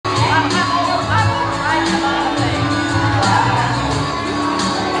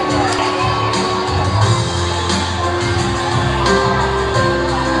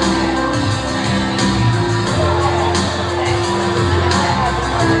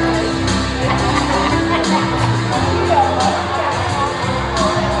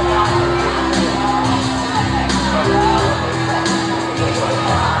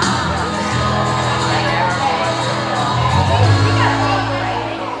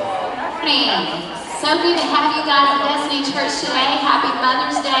Morning. So good to have you guys at Destiny Church today. Happy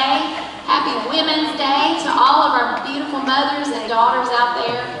Mother's Day. Happy Women's Day to all of our beautiful mothers and daughters out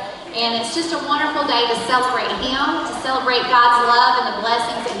there. And it's just a wonderful day to celebrate Him, to celebrate God's love and the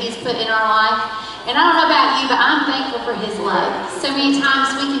blessings that He's put in our life. And I don't know about you, but I'm thankful for His love. So many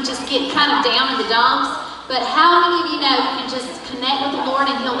times we can just get kind of down in the dumps, but how many of you know you can just connect with the Lord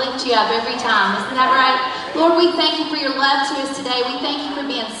and He'll lift you up every time? Isn't that right? Lord, we thank you for your love to us today. We thank you for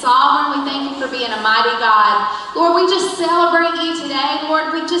being sovereign. We thank you for being a mighty God. Lord, we just celebrate you today.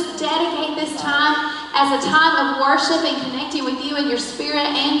 Lord, we just dedicate this time as a time of worship and connecting with you and your spirit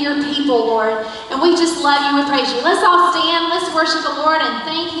and your people, Lord. And we just love you. We praise you. Let's all stand. Let's worship the Lord and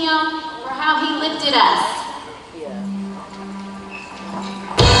thank Him for how He lifted us.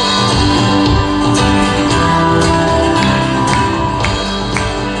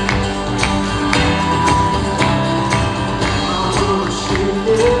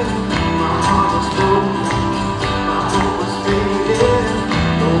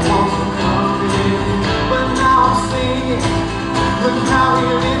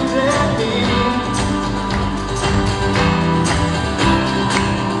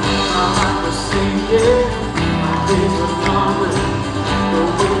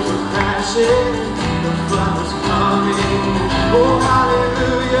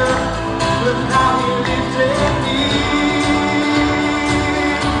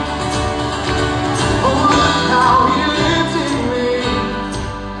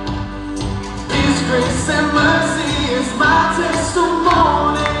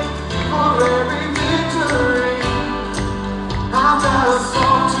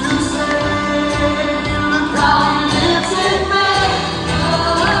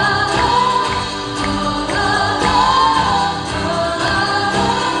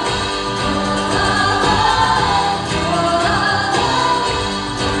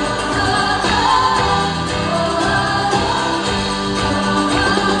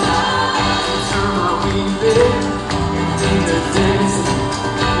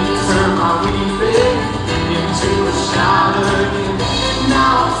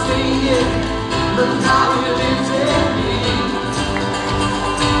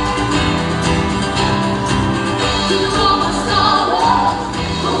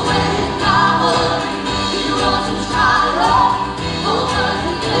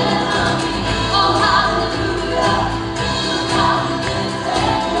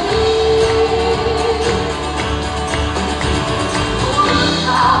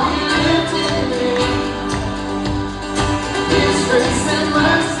 Grace and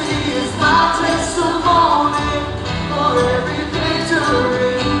mercy is my testimony.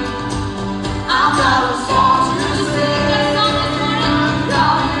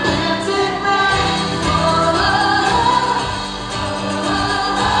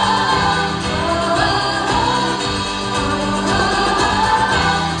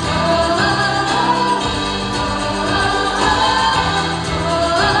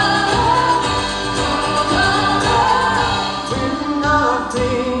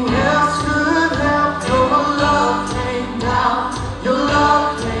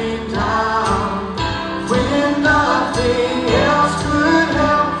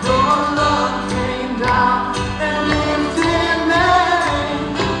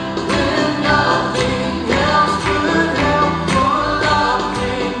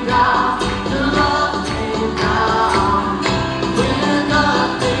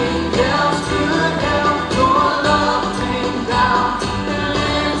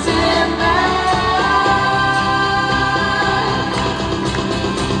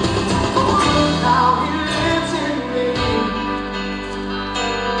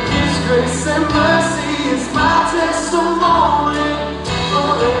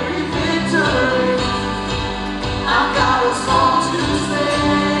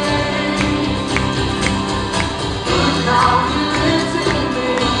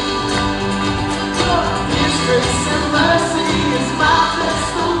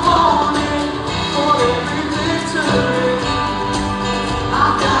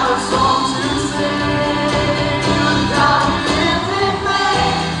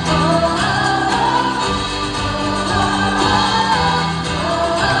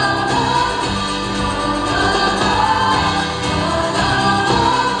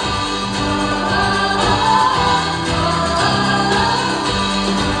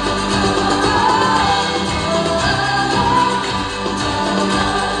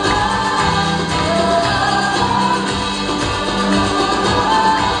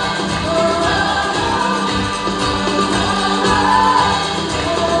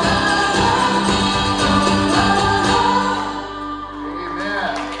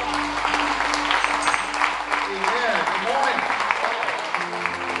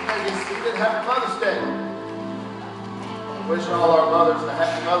 Wishing all our mothers a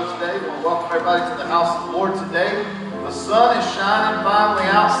happy Mother's Day. We want to welcome everybody to the house of the Lord today. The sun is shining finally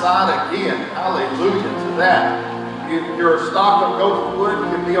outside again. Hallelujah to that. Your stock of gopher wood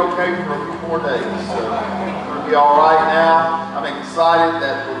can be okay for a few more days. So we're going to be all right now. I'm excited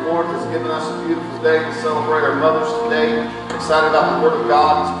that the Lord has given us a beautiful day to celebrate our mothers today. I'm excited about the Word of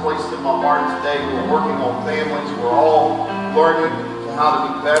God He's placed in my heart today. We're working on families. We're all learning how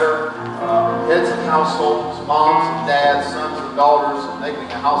to be better. Heads of households, moms and dads, sons and daughters, and making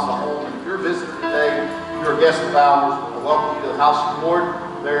a house a home. And if you're a visitor today, if you're a guest of ours, we want to welcome you to the house of the Lord.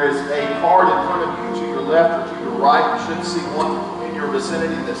 There is a card in front of you to your left or to your right. You should see one in your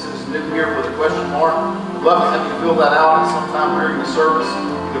vicinity that says new here with a question mark. We'd love to have you fill that out at some time during the service.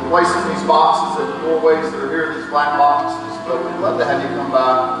 You can place it in these boxes at the doorways that are here, these black boxes. But we'd love to have you come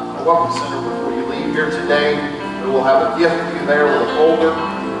by the Welcome Center before you leave here today. We will have a gift for you there with a folder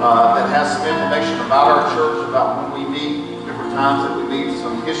that has some information about our church, about when we meet, different times that we meet,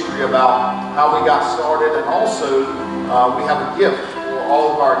 some history about how we got started, and also we have a gift for all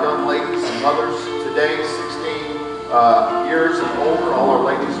of our young ladies and mothers today, 16 years and older. All our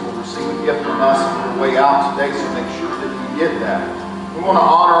ladies will receive a gift from us on their way out today, so make sure that you get that. We want to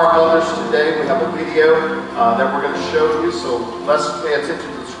honor our mothers today. We have a video that we're going to show you, so let's pay attention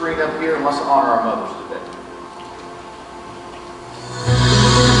to the screen up here and let's honor our mothers today.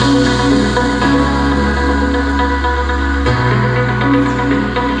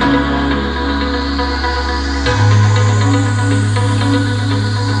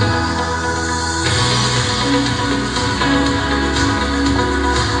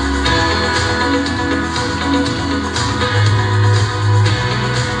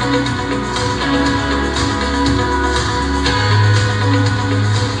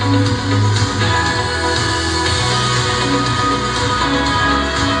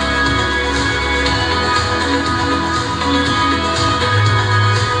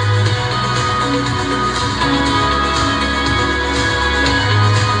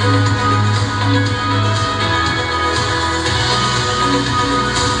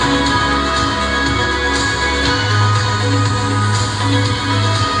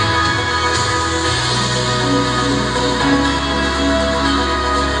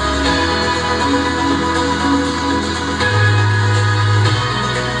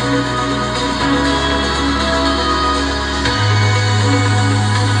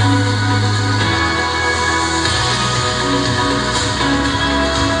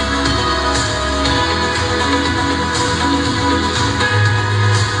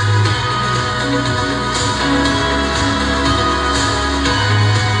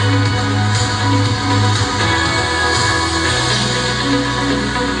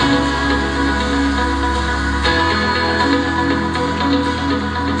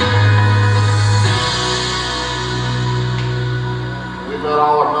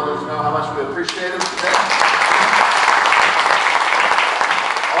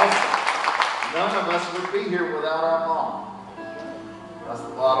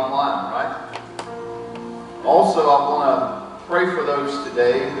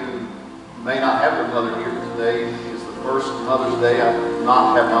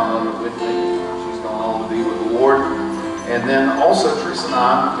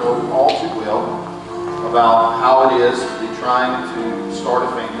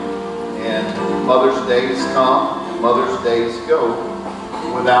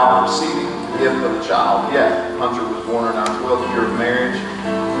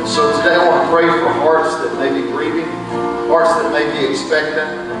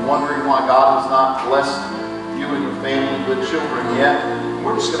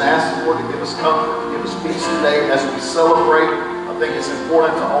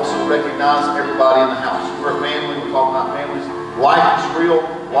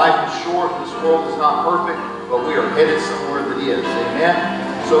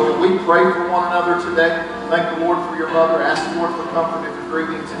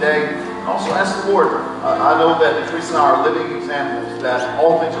 I know that Teresa and I are living examples that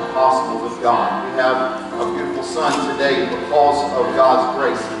all things are possible with God. We have a beautiful son today because of God's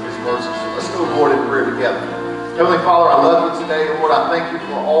grace and His mercy. So let's go, Lord, in prayer together. Heavenly Father, I love you today. Lord, I thank you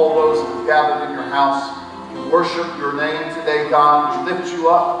for all those who have gathered in your house. We worship your name today, God. We lift you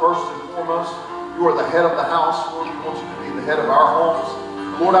up first and foremost. You are the head of the house. Lord, we want you to be the head of our homes.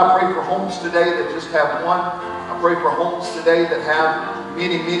 Lord, I pray for homes today that just have one. I pray for homes today that have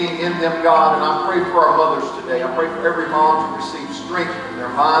many in them, God, and I pray for our mothers today. I pray for every mom to receive strength in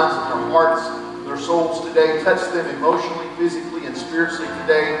their minds and their hearts and their souls today. Touch them emotionally, physically, and spiritually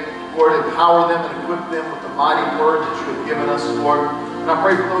today. Lord, empower them and equip them with the mighty word that you have given us, Lord. And I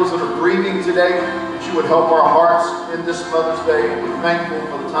pray for those that are grieving today. that you would help our hearts in this Mother's Day. And we're thankful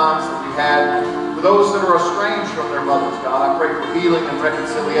for the times that we had. For those that are estranged from their mothers, God, I pray for healing and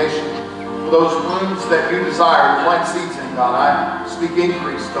reconciliation. For those wounds that you desire to plant seeds in, God, I speak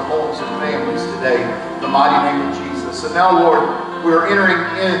increase to homes and families today in the mighty name of Jesus. And now, Lord, we are entering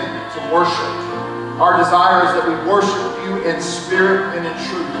into worship. Our desire is that we worship you in spirit and in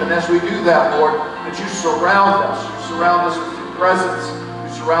truth. And as we do that, Lord, that you surround us. You surround us with your presence. You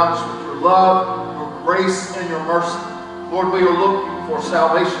surround us with your love, your grace, and your mercy. Lord, we are looking for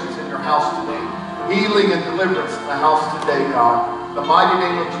salvations in your house today. Healing and deliverance in the house today, God. In the mighty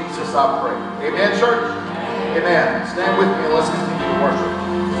name of Jesus, I pray. Amen, church? Amen. Stand with me and let's continue to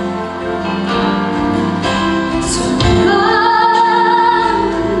worship.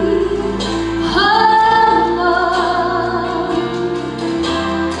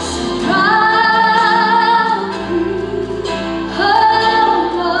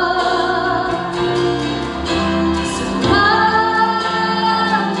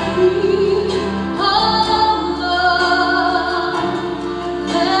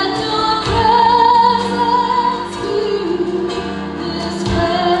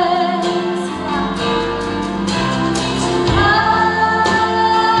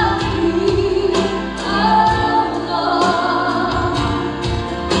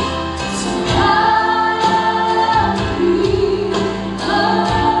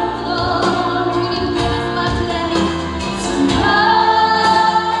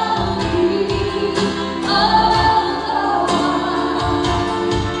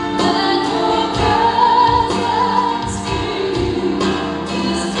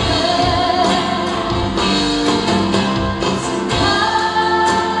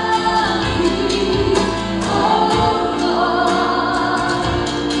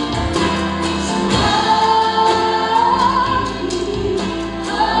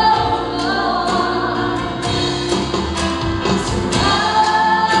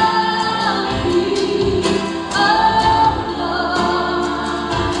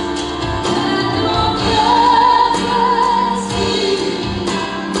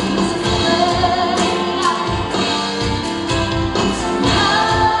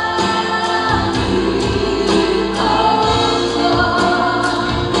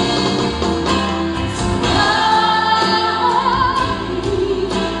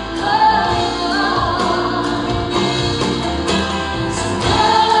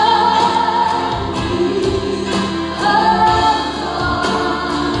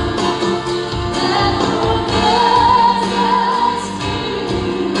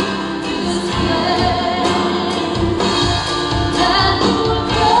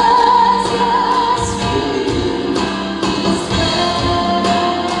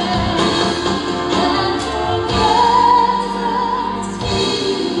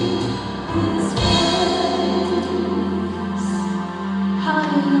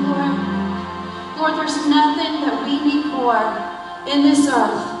 in this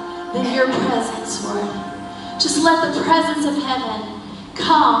earth than your presence, Lord. Just let the presence of heaven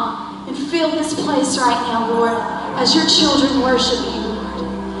come and fill this place right now, Lord, as your children worship you,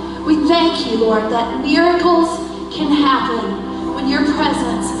 Lord. We thank you, Lord, that miracles can happen when your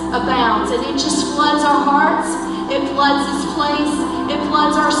presence abounds, and it just floods our hearts, it floods this place, it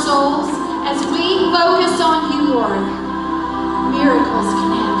floods our souls. As we focus on you, Lord, miracles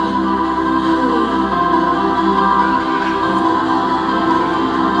can happen.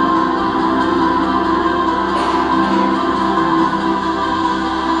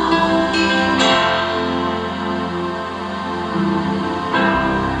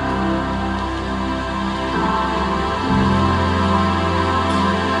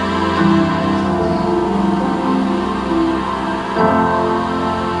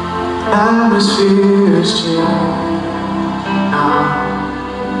 Atmospheres change now.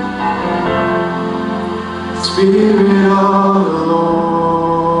 Spirit of the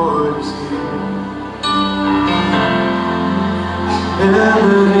Lord is here.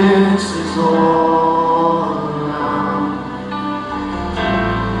 Evidence is all around.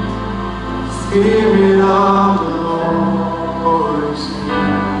 Spirit of the Lord is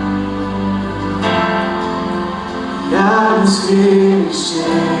here. The atmosphere is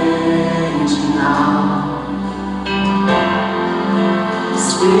changing now. The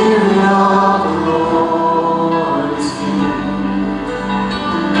Spirit of the Lord is here.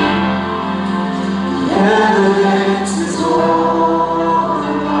 The evidence is all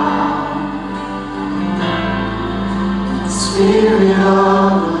around. The Spirit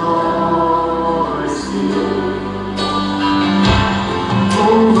of the Lord is here.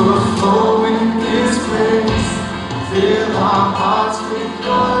 Overflowing this place. Fill our hearts with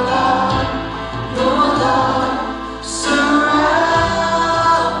your love, your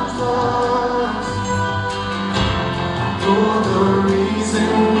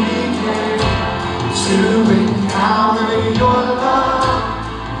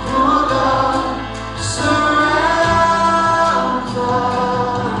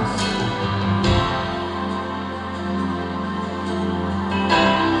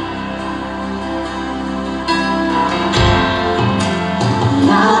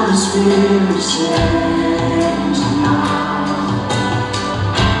Spirit changing now.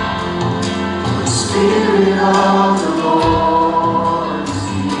 The Spirit of the Lord is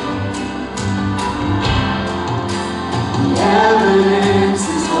here. The evidence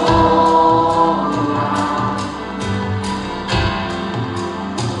is all around.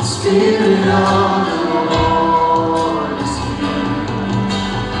 The Spirit of the Lord is here.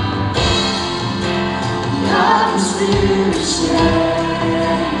 The atmosphere is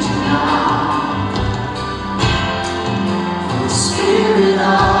changing now. The Spirit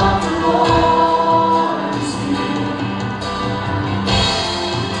of the Lord is here.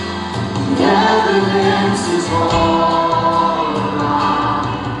 The evidence is all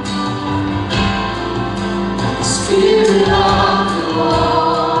around. The Spirit of the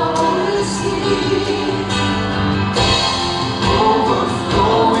Lord is here.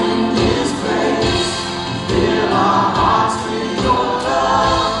 Overflowing this place. Fill our hearts with your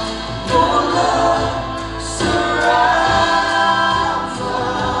love. Your love surrounds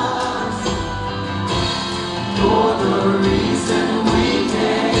us. You're the reason we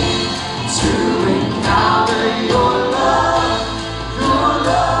came to encounter your love. Your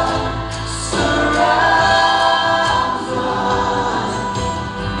love surrounds us.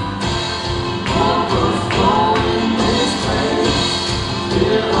 Overflowing this place.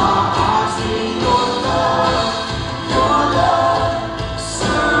 Fill our hearts with your love. Your love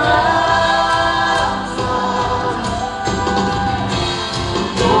surrounds us.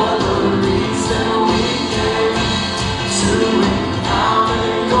 You're the reason we came to encounter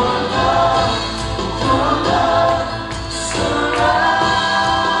your love. Your love surrounds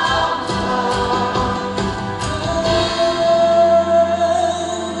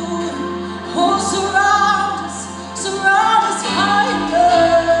Oh, surround us by your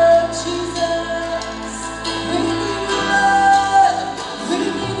love, Jesus. We need your love,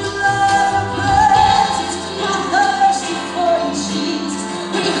 presence. We're thirsty for you, Jesus.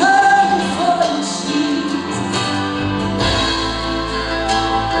 We hunger for you, Jesus.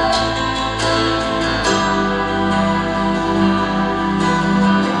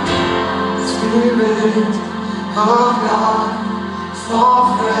 Spirit of God,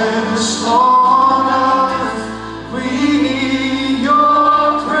 fall fresh on us. We need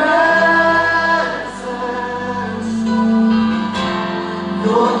your presence.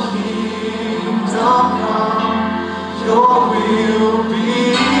 Your kingdom come, your will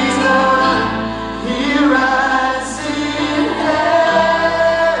be done, here as in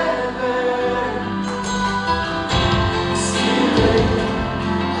heaven. Spirit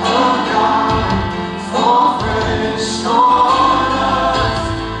of God, fall fresh on us.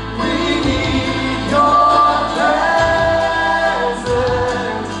 We need your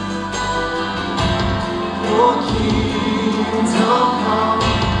presence. Your kingdom come,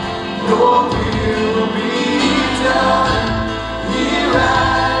 your will be done, here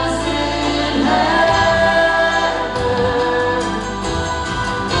as in heaven.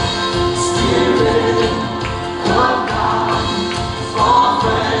 Spirit of God, fall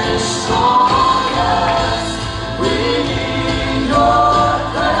fresh on us. We need your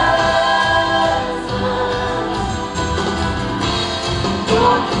presence.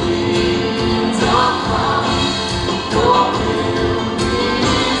 Your kingdom come, your will be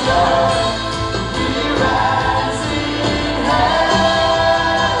done, here as in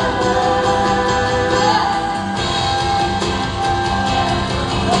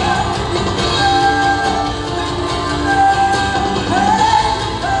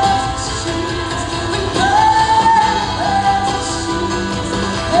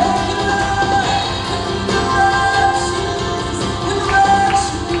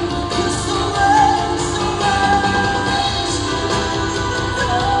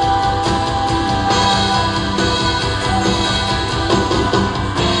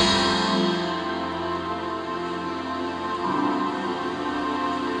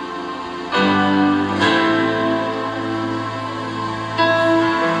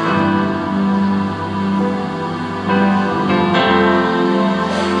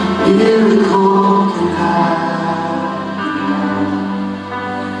miracle can happen.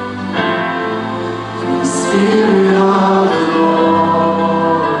 The Spirit of the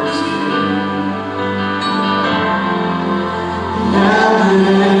Lord is here. The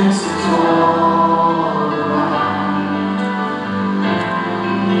evidence is all around.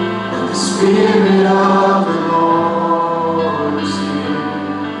 The Spirit of the Lord is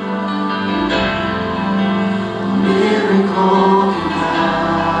here. Miracle can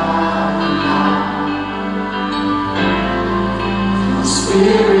happen now. The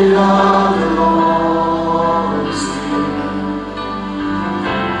Spirit of the Lord is here.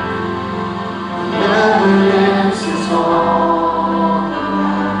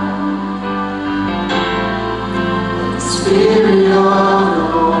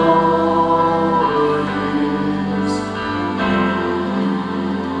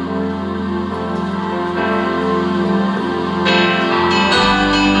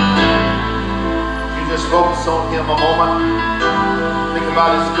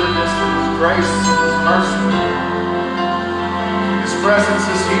 about His goodness and His grace and His mercy. His presence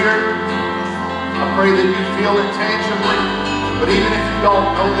is here. I pray that you feel it tangibly. But even if you don't,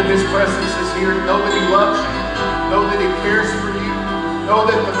 know that His presence is here. Know that He loves you. Know that He cares for you. Know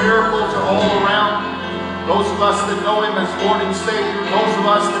that the miracles are all around. Those of us that know Him as Lord and Savior. Those of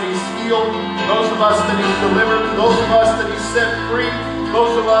us that He's healed. Those of us that He's delivered. Those of us that He's set free.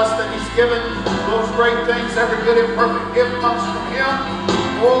 Those of us that He's given those great things. Every good and perfect gift comes from Him.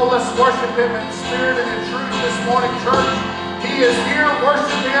 Oh, let's worship Him in spirit and in truth this morning, church. He is here. Worship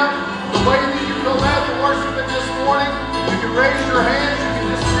Him the way that you feel led to worship Him this morning. You can raise your hands. You can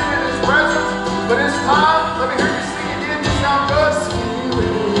just sit in His presence. But it's time. Let me hear you sing again. You sound good.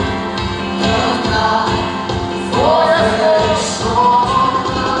 Oh, yes, Lord.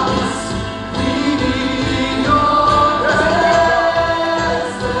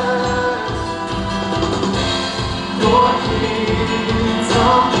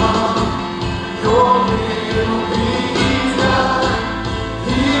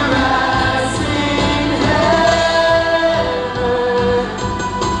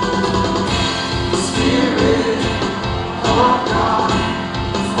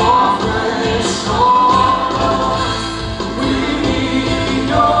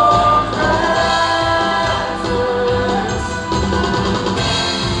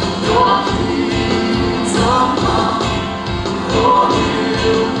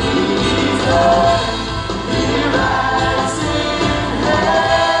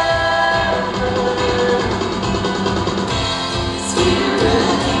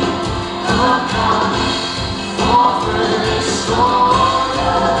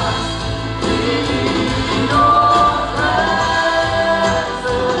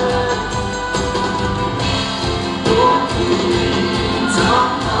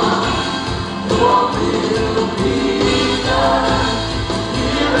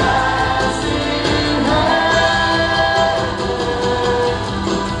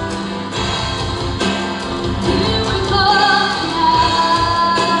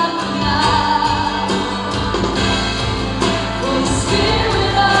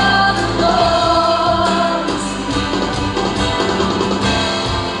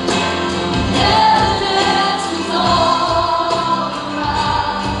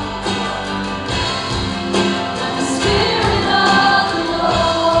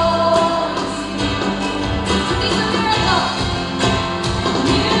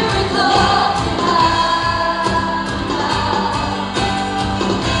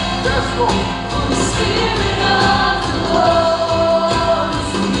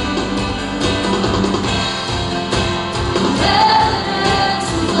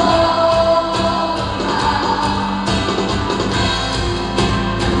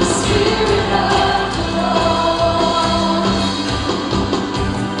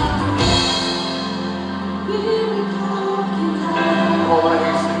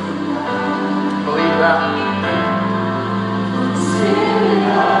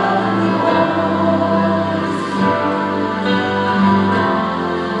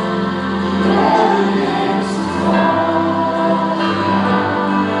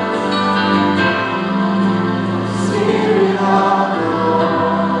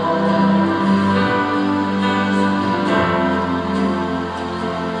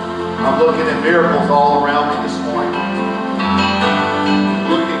 Miracles all around me this morning.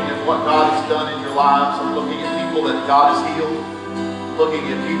 Looking at what God has done in your lives. I'm looking at people that God has healed. Looking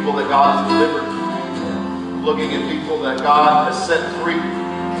at people that God has delivered. Looking at people that God has set free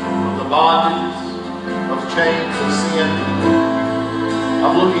from the bondages of chains of sin.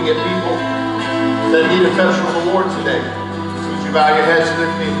 I'm looking at people that need a touch from the Lord today. Would you bow your heads with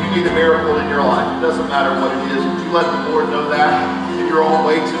me? If you need a miracle in your life, it doesn't matter what it is. Would you let the Lord know that? Your own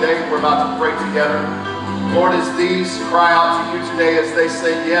way today. We're about to pray together. Lord, as these cry out to you today, as they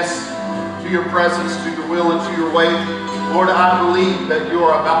say yes to your presence, to your will, and to your way, Lord, I believe that you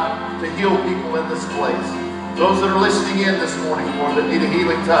are about to heal people in this place. Those that are listening in this morning, Lord, that need a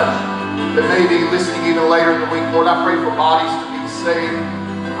healing touch, that may be listening even later in the week, Lord, I pray for bodies to be saved.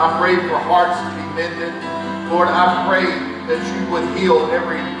 I pray for hearts to be mended. Lord, I pray that you would heal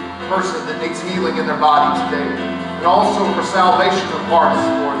every person that needs healing in their body today. And also for salvation of hearts,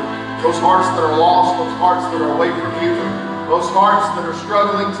 Lord. Those hearts that are lost, those hearts that are away from you, those hearts that are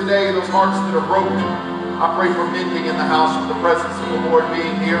struggling today, those hearts that are broken. I pray for mending in the house with the presence of the Lord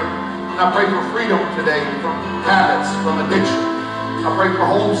being here. And I pray for freedom today from habits, from addiction. I pray for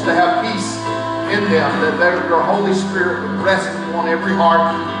homes to have peace in them, that your Holy Spirit would rest upon every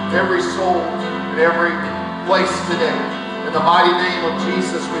heart, every soul, and every place today. In the mighty name of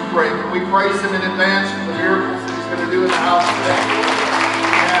Jesus we pray. Can we praise Him in advance for the miracles that He's going to do in the house today?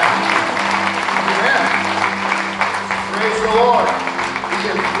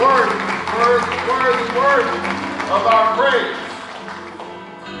 of our praise.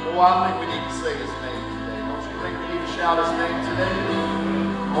 Oh, I think we need to say his name today. Don't you think we need to shout his name today?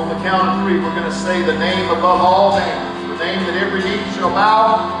 On the count of three, we're going to say the name above all names. The name that every knee shall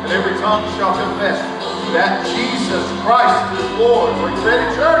bow and every tongue shall confess that Jesus Christ is Lord. Are you ready,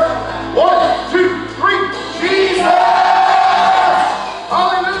 church? 1, 2, 3. Jesus!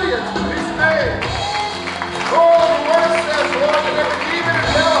 Hallelujah to his name. Oh, the word says, Lord, that every demon in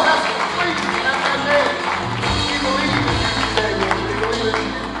hell has to flee at that name. We believe in you today, Lord. We believe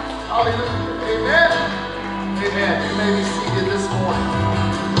in you. Hallelujah. Amen. Amen. You may be seated this morning.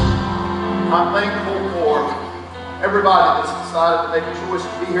 I'm thankful for everybody that's decided to make a choice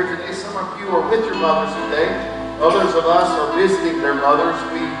to be here today. Some of you are with your mothers today. Others of us are visiting their mothers.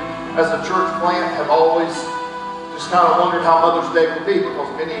 We, as a church plant, have always just kind of wondered how Mother's Day would be, because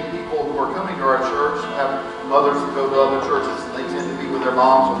many people who are coming to our church have mothers that go to other churches, and they tend to be with their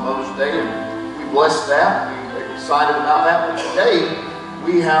moms on Mother's Day, and we bless that. We're excited about that. But today,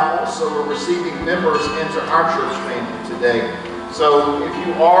 we have also receiving members into our church family today. So if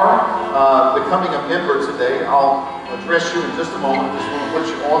you are becoming a member today, I'll address you in just a moment. I just want to put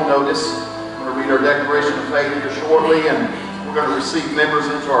you on notice. I'm going to read our declaration of faith here shortly, and we're going to receive members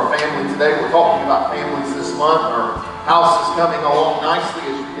into our family today. We're talking about families this month. Our house is coming along nicely,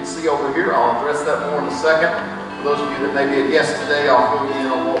 as you can see over here. I'll address that more in a second. For those of you that may be a guest today, I'll fill you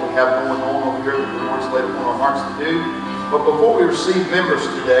in on what we have going on over here that the Lord's laid upon our hearts to do. But before we receive members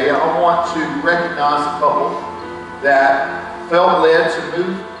today, I want to recognize a couple that felt led to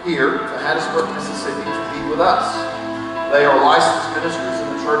move here to Hattiesburg, Mississippi to be with us. They are licensed ministers in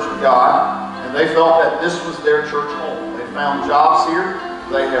the Church of God, and they felt that this was their church home. They found jobs here,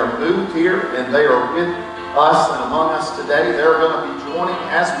 they have moved here, and they are with us and among us today. They're going to be joining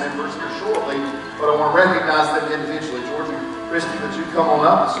as members here shortly, but I want to recognize them individually. George and Christy, would you come on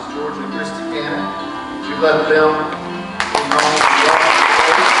up? This is George and Christy Cannon. Would you let them be known?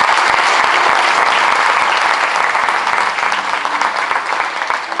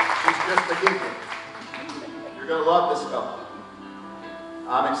 You're going to love this couple.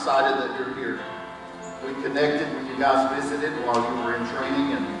 I'm excited that you're here. We connected when you guys visited while you were in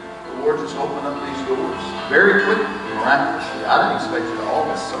training, and the Lord just opened up these doors very quickly, miraculously. I didn't expect you to all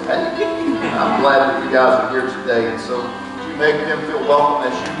miss, so hey, I'm glad that you guys are here today. And so you make them feel welcome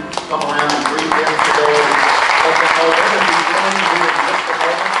as you come around and greet them today. Let them know they're going to be joining you in just a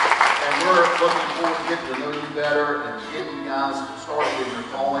moment. And we're looking forward to getting to know you better and getting you guys started in your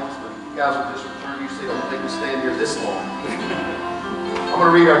callings. But you guys will just return you, so you don't think we stand here this long. I'm going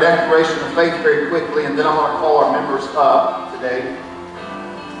to read our declaration of faith very quickly, and then I'm going to call our members up today.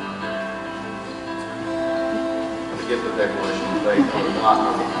 Let me get the declaration of faith.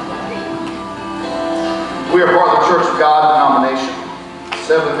 We are part of the Church of God denomination,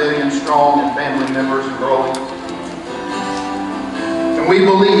 7 million strong and family members and growing. And we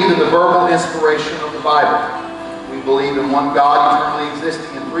believe in the verbal inspiration of the Bible. We believe in one God eternally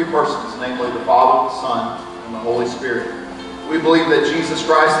existing in 3 persons, namely the Father, the Son, and the Holy Spirit. We believe that Jesus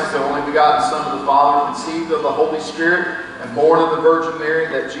Christ is the only begotten Son of the Father, conceived of the Holy Spirit, and born of the Virgin Mary,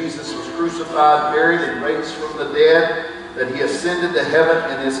 that Jesus was crucified, buried, and raised from the dead, that he ascended to heaven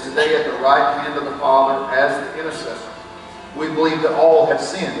and is today at the right hand of the Father as the intercessor. We believe that all have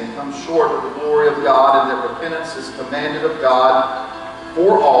sinned and come short of the glory of God, and that repentance is commanded of God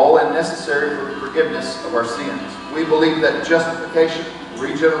for all and necessary for the forgiveness of our sins. We believe that justification,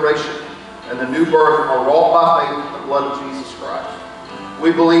 regeneration, and the new birth are wrought by faith in the blood of Jesus Christ.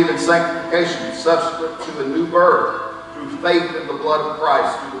 We believe in sanctification subsequent to the new birth through faith in the blood of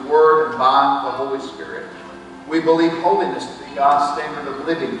Christ, through the Word and by the Holy Spirit. We believe holiness to be God's standard of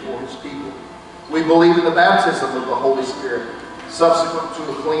living for His people. We believe in the baptism of the Holy Spirit subsequent to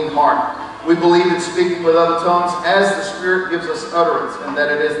a clean heart. We believe in speaking with other tongues as the Spirit gives us utterance, and that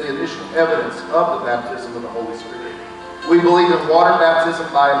it is the initial evidence of the baptism of the Holy Spirit. We believe in water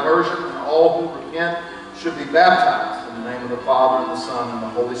baptism by immersion, and all who repent should be baptized in the name of the Father, and the Son, and the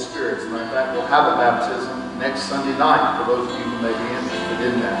Holy Spirit. As a matter of fact, we'll have a baptism next Sunday night for those of you who may be interested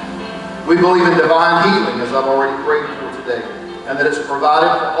in that. We believe in divine healing, as I've already prayed for today, and that it's provided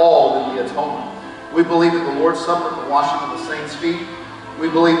for all in the atonement. We believe in the Lord's Supper, the washing of the saints' feet. We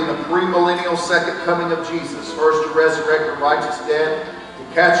believe in the premillennial second coming of Jesus, first to resurrect the righteous dead,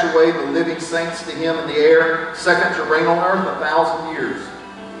 to catch away the living saints to Him in the air, second to reign on earth 1,000 years.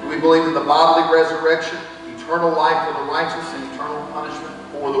 We believe in the bodily resurrection, eternal life for the righteous, and eternal punishment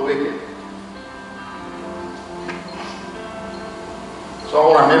for the wicked. So I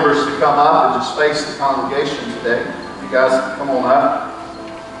want our members to come up and just face the congregation today. You guys come on up.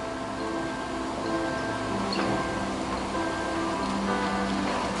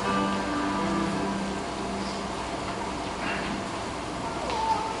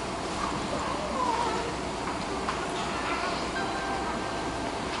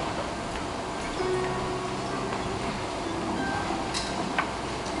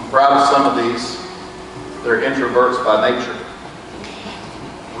 proud of some of these. They're introverts by nature.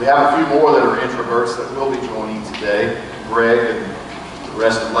 We have a few more that are introverts that will be joining today. Greg and the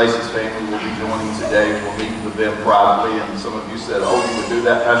rest of Lacey's family will be joining today. We'll meet with them privately, and some of you said, oh, you would do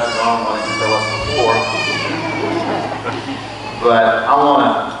that, Pastor Ron, why didn't you tell us before? But I want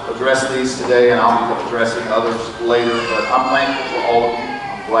to address these today, and I'll be addressing others later, but I'm thankful for all of you.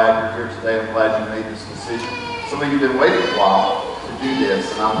 I'm glad you're here today. I'm glad you made this decision. Some of you have been waiting a while to do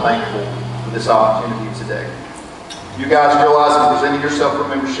this, and I'm thankful for this opportunity today. You guys realize in presenting yourself for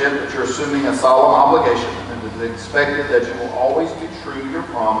membership that you're assuming a solemn obligation, and it is expected that you will always be true to your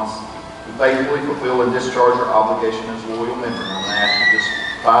promise and faithfully fulfill and discharge your obligation as a loyal member. I'm going to ask you just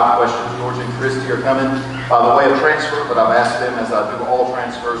 5 questions. George and Christy are coming by the way of transfer, but I've asked them, as I do all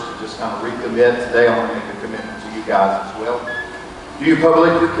transfers, to just kind of recommit. Today I'm going to make a commitment to you guys as well. Do you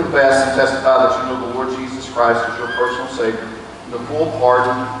publicly confess and testify that you know the Lord Jesus Christ as your personal Savior and the full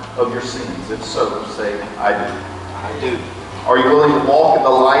pardon of your sins? If so, say, I do. I do. Are you willing to walk in the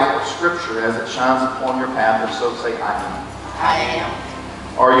light of Scripture as it shines upon your path? If so, say, I am. I am.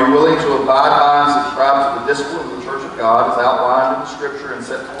 Are you willing to abide by and subscribe to the discipline of the Church of God as outlined in the Scripture and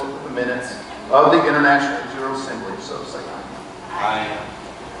set forth in the minutes of the International General Assembly? If so, say, I am. I am.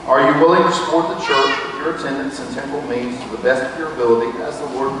 Are you willing to support the church with your attendance and temporal means to the best of your ability as the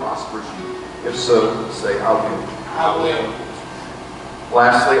Lord prospers you? If so, say, I will. I will.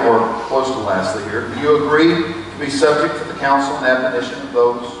 Lastly, or close to lastly here, do you agree to be subject to the counsel and admonition of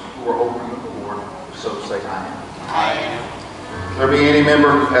those who are over you in the Lord? If so, say, I am. I am. If there be any member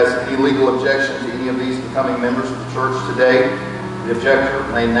who has any legal objection to any of these becoming members of the church today, the objector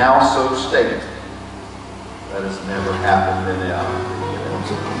may now so state. That has never happened in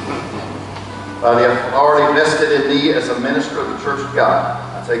by the authority vested in me as a minister of the Church of God,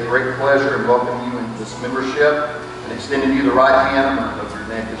 I take great pleasure in welcoming you into this membership and extending you the right hand of your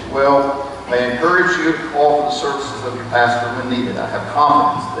neck as well. May I encourage you to call for the services of your pastor when needed. I have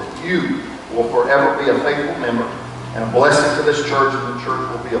confidence that you will forever be a faithful member and a blessing to this church, and the church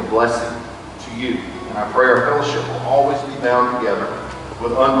will be a blessing to you. And I pray our fellowship will always be bound together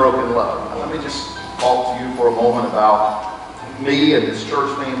with unbroken love. Now, let me just talk to you for a moment about me and this church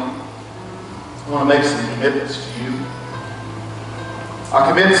family. I want to make some commitments to you. I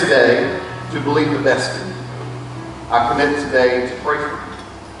commit today to believe the best in you. I commit today to pray for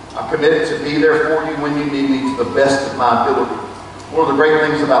you. I commit to be there for you when you need me to the best of my ability. One of the great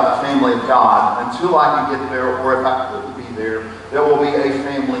things about the family of God, until I can get there, or if I couldn't be there, there will be a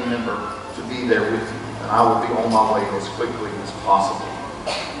family member to be there with you. And I will be on my way as quickly as possible.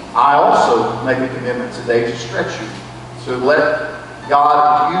 I also make a commitment today to stretch you, to let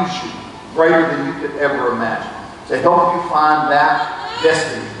God use you greater than you could ever imagine, to help you find that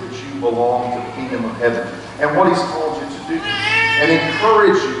destiny which you belong to the kingdom of heaven and what He's called you to do, and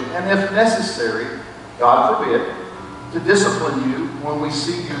encourage you, and if necessary, God forbid, to discipline you when we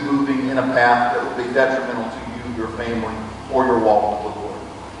see you moving in a path that will be detrimental to you, your family, or your walk with the Lord.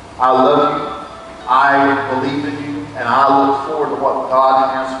 I love you, I believe in you, and I look forward to what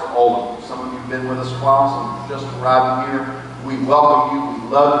God has for all of you. Some of you have been with us a while, some of you just arriving here. We welcome you, we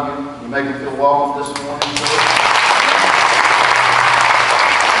love you. You make me feel welcome this morning.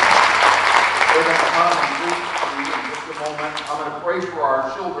 We're going to come and greet you in just a moment. I'm going to pray for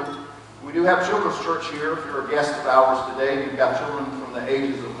our children. We do have children's church here. If you're a guest of ours today, you've got children from the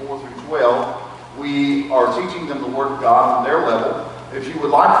ages of 4 through 12. We are teaching them the Word of God on their level. If you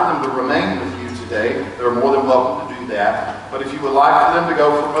would like for them to remain with you today, they're more than welcome to do that. But if you would like for them to go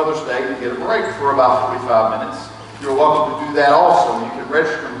for Mother's Day and get a break for about 45 minutes, you're welcome to do that also. You can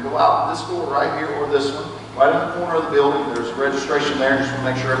register and go out this door right here or this one, right in the corner of the building. There's registration there just to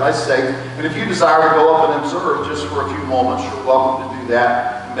make sure everybody's safe. And if you desire to go up and observe just for a few moments, you're welcome to do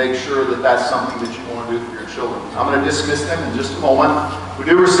that. Make sure that that's something that you want to do for your children. I'm going to dismiss them in just a moment. We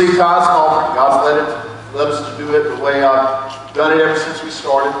do receive tithes and offering. God's led us to do it the way I've done it ever since we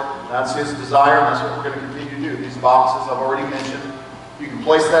started. That's His desire, and that's what we're going to continue to do. These boxes I've already mentioned. You can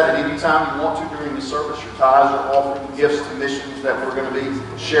place that at any time you want to during the service. Your tithes are offering gifts to missions that we're going to be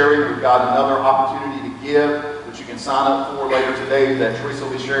sharing. We've got another opportunity to give that you can sign up for later today that Teresa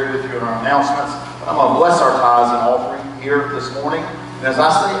will be sharing with you in our announcements. I'm going to bless our tithes and offering here this morning. And as I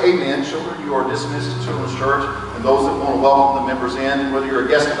say amen, children, you are dismissed to Children's Church. And those that want to welcome the members in, whether you're a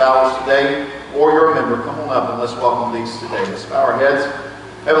guest of ours today or you're a member, come on up and let's welcome these today. Let's bow our heads.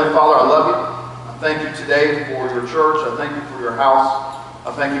 Heavenly Father, I love you. I thank you today for your church. I thank you for your house.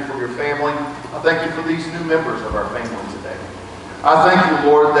 I thank you for your family. I thank you for these new members of our family today. I thank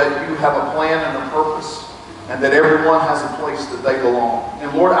you, Lord, that you have a plan and a purpose, and that everyone has a place that they belong.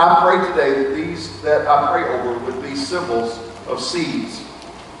 And Lord, I pray today that these that I pray over would be symbols of seeds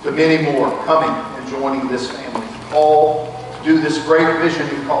to many more coming and joining this family. Call to do this great vision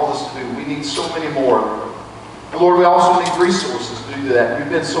you called us to do. We need so many more, Lord. And Lord, we also need resources to do that. You've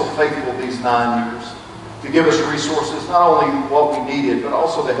been so faithful these 9 years to give us resources, not only what we needed, but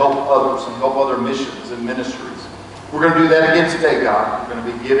also to help others and help other missions and ministries. We're going to do that again today, God. We're going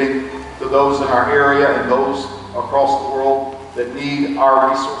to be giving to those in our area and those across the world that need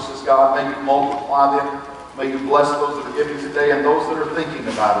our resources, God. May you multiply them. May you bless those that are giving today and those that are thinking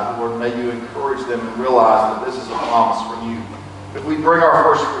about it, Lord. May you encourage them and realize that this is a promise from you. If we bring our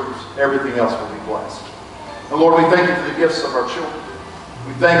first fruits, everything else will be blessed. And Lord, we thank you for the gifts of our children.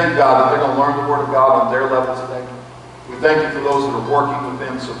 We thank you, God, that they're going to learn the Word of God on their level today. We thank you for those that are working with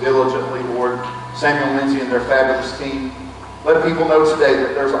them so diligently, Lord. Samuel Lindsay and their fabulous team. Let people know today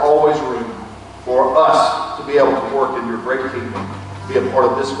that there's always room for us to be able to work in your great kingdom, be a part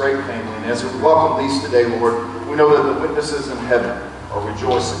of this great family. And as we welcome these today, Lord, we know that the witnesses in heaven are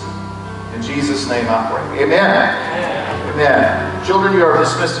rejoicing. In Jesus' name I pray. Amen. Amen. Children, you are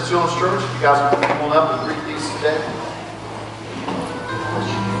dismissed to Children's Church. You guys can come on up and greet these today.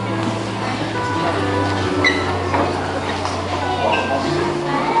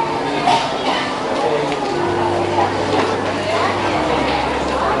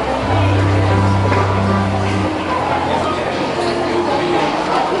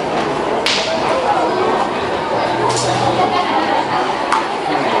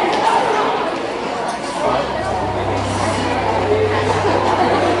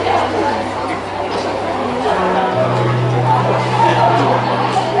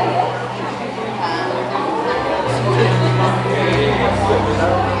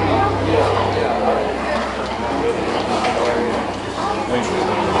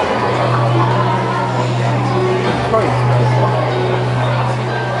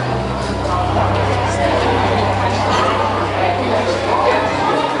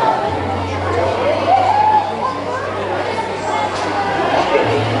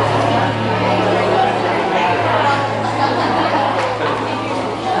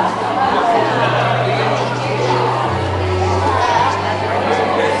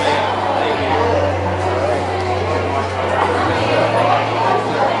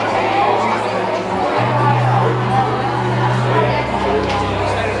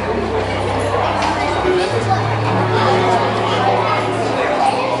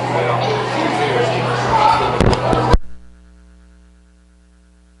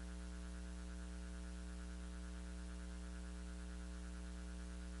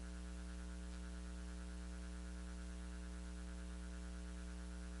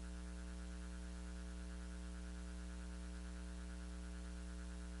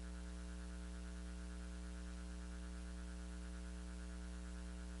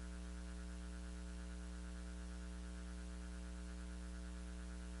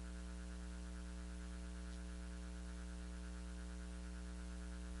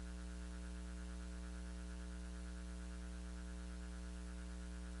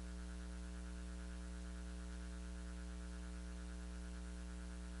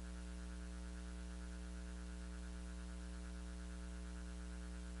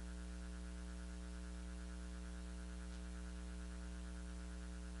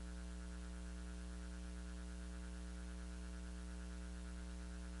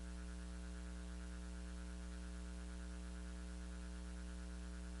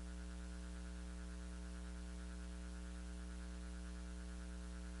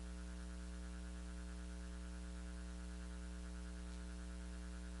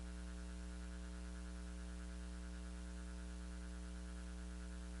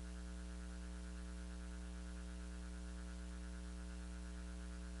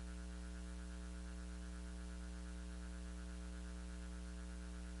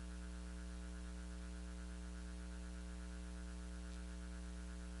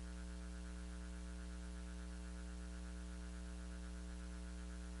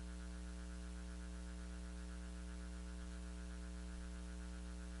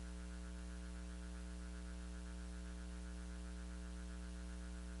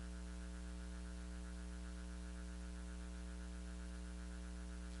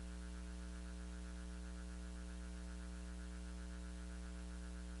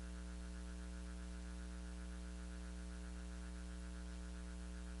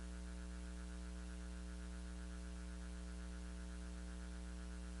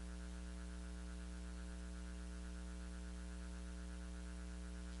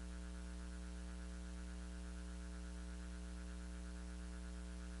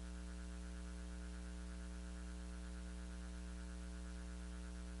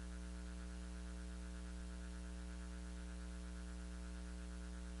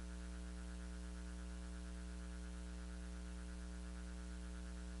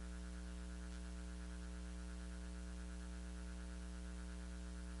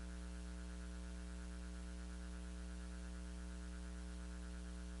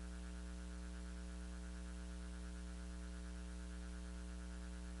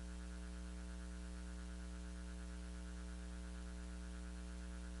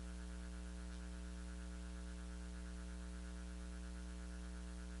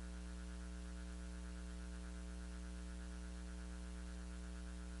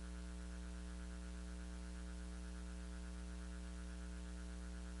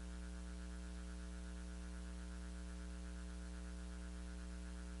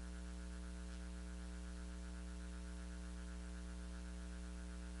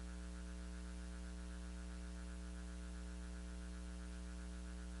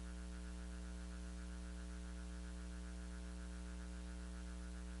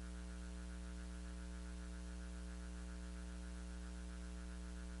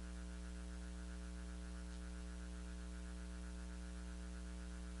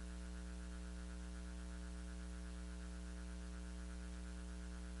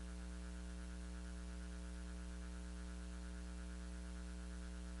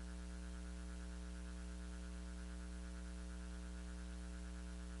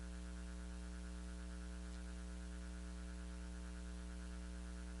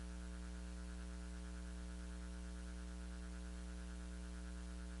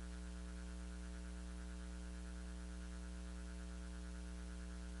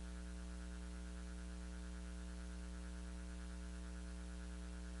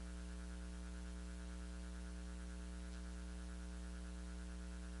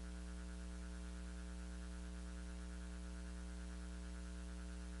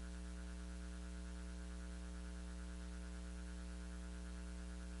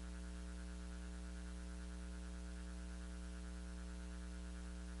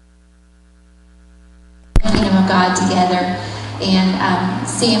 God together and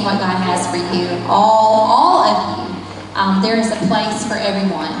seeing what God has for you. All of you. There is a place for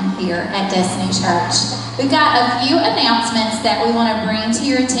everyone here at Destiny Church. We've got a few announcements that we want to bring to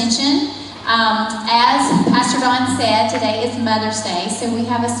your attention. As Pastor Don said, today is Mother's Day, so we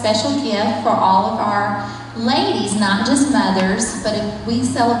have a special gift for all of our ladies, not just mothers, but we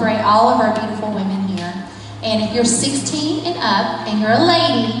celebrate all of our beautiful women here. And if you're 16 and up and you're a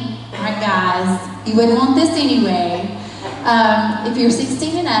lady, right guys, you wouldn't want this anyway. If you're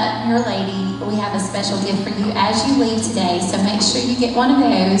 16 and up, you're a lady, we have a special gift for you as you leave today. So make sure you get one of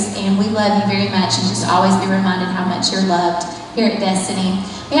those, and we love you very much, and just always be reminded how much you're loved here at Destiny.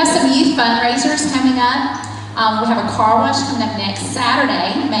 We have some youth fundraisers coming up. We have a car wash coming up next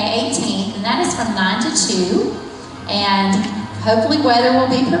Saturday, May 18th, and that is from 9 to 2. And hopefully weather will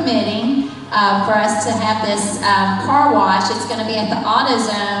be permitting for us to have this car wash. It's going to be at the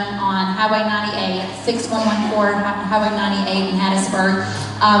AutoZone on Highway 98, 6114 Highway 98 in Hattiesburg.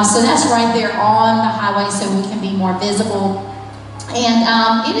 So that's right there on the highway, so we can be more visible.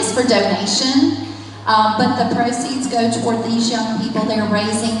 And it is for donation, but the proceeds go toward these young people. They're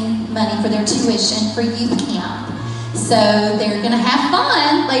raising money for their tuition for youth camp. So they're going to have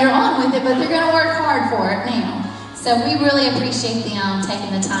fun later on with it, but they're going to work hard for it now. So we really appreciate them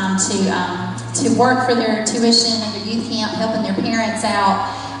taking the time to work for their tuition and their youth camp, helping their parents out,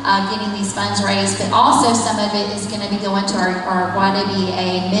 getting these funds raised. But also some of it is going to be going to our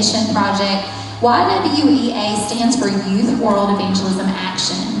YWEA mission project. YWEA stands for Youth World Evangelism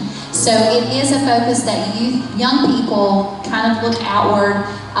Action. So it is a focus that young people kind of look outward,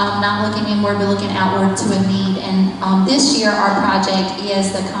 not looking inward, but looking outward to a need. And this year our project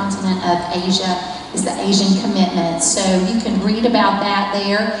is the continent of Asia. Is the Asian Commitment. So you can read about that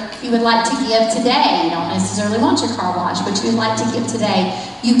there. If you would like to give today, you don't necessarily want your car wash, but you would like to give today,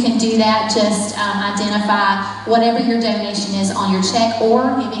 you can do that. Just identify whatever your donation is on your check or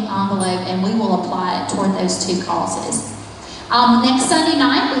giving envelope, and we will apply it toward those two causes. Next Sunday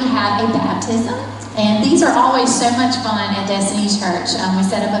night, we have a baptism, and these are always so much fun at Destiny Church. We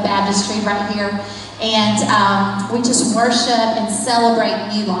set up a baptistry right here, and we just worship and celebrate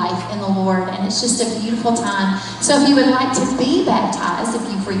new life in the Lord, and it's just a beautiful time. So if you would like to be baptized, if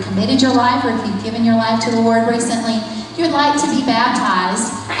you've recommitted your life, or if you've given your life to the Lord recently, if you would like to be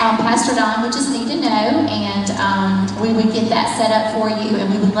baptized, Pastor Don would just need to know, and we would get that set up for you,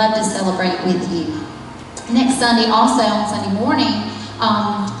 and we would love to celebrate with you. Next Sunday, also on Sunday morning,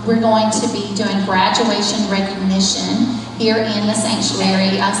 we're going to be doing graduation recognition here in the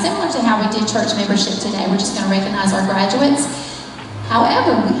sanctuary, similar to how we did church membership today. We're just going to recognize our graduates.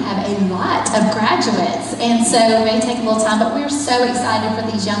 However, we have a lot of graduates, and so it may take a little time, but we're so excited for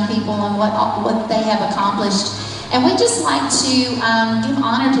these young people and what they have accomplished. And we just like to give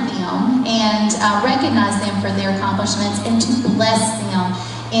honor to them and recognize them for their accomplishments and to bless them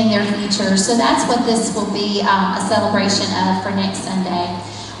in their future. So that's what this will be a celebration of for next Sunday.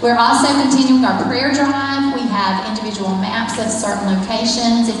 We're also continuing our prayer drive. We have individual maps of certain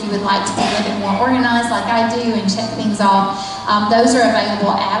locations. If you would like to be a little bit more organized like I do and check things off, those are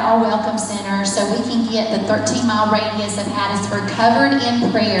available at our Welcome Center, so we can get the 13-mile radius of Hattiesburg covered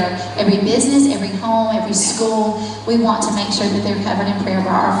in prayer. Every business, every home, every school, we want to make sure that they're covered in prayer by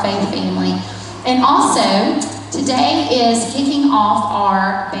our faith family. And also, today is kicking off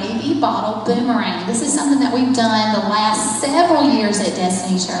our baby bottle boomerang. This is something that we've done the last several years at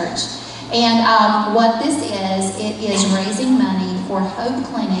Destiny Church. And what this is, it is raising money for Hope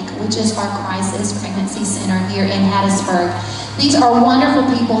Clinic, which is our crisis pregnancy center here in Hattiesburg. These are wonderful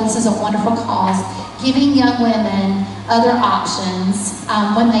people. This is a wonderful cause, giving young women other options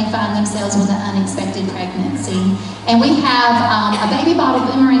when they find themselves with an unexpected pregnancy. And we have a baby bottle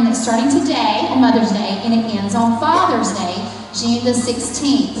boomerang that's starting today on Mother's Day, and it ends on Father's Day, June the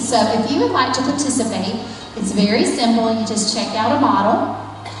 16th. So if you would like to participate, it's very simple. You just check out a bottle.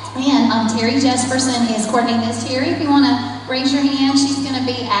 And Terry Jesperson is coordinating this. Terry, if you want to raise your hand, she's going to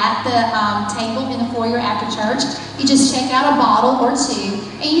be at the table in the foyer after church. You just check out a bottle or two,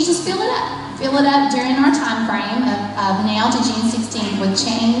 and you just fill it up. Fill it up during our time frame of now to June 16th with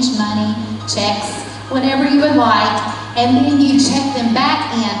change, money, checks, whatever you would like. And then you check them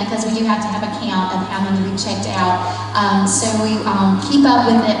back in, because we do have to have a count of how many we checked out. So we keep up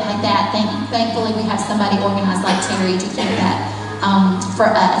with it like that. Thankfully, we have somebody organized like Terry to keep that for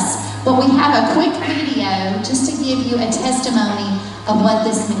us. But we have a quick video just to give you a testimony of what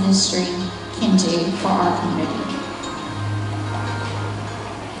this ministry can do for our community.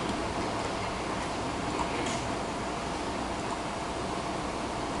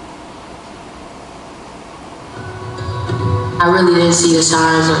 I really didn't see the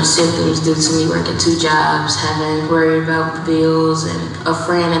signs or symptoms due to me working 2 jobs, having worried about the bills, and a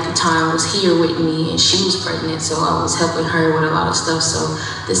friend at the time was here with me and she was pregnant, so I was helping her with a lot of stuff. So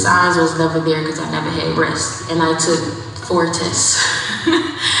the signs was never there because I never had breast. And I took 4 tests.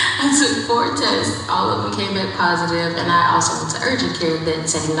 I took 4 tests. All of them came back positive, and I also went to urgent care that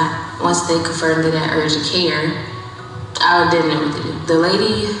same night. Once they confirmed it at urgent care, I didn't know what to do. The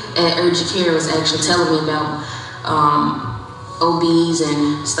lady at urgent care was actually telling me about OBs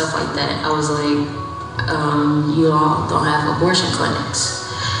and stuff like that. I was like, you all don't have abortion clinics.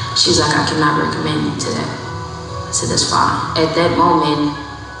 She's like, I cannot recommend you to that. I said, that's fine. At that moment,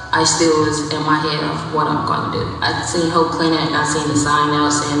 I still was in my head of what I'm going to do. I'd seen Hope Clinic, I seen the sign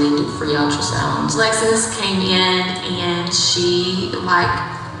out saying they do free ultrasounds. Lexus came in and she, like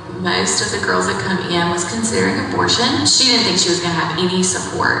most of the girls that come in, was considering abortion. She didn't think she was going to have any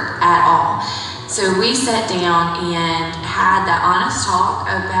support at all. So we sat down and had that honest talk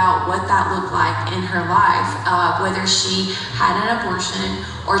about what that looked like in her life, whether she had an abortion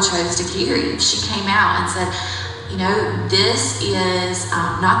or chose to carry. She came out and said, you know, this is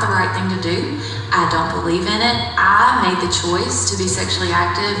not the right thing to do. I don't believe in it. I made the choice to be sexually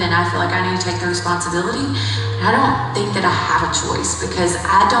active and I feel like I need to take the responsibility. And I don't think that I have a choice because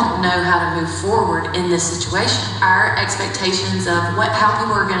I don't know how to move forward in this situation. Our expectations of how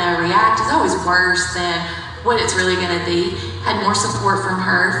people are gonna react is always worse than what it's really gonna be. Had more support from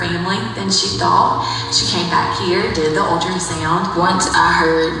her family than she thought. She came back here, did the ultrasound. Once I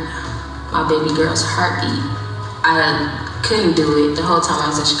heard my baby girl's heartbeat, I couldn't do it. The whole time I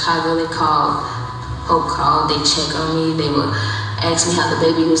was in Chicago, they called, Hope called, they checked on me, they would ask me how the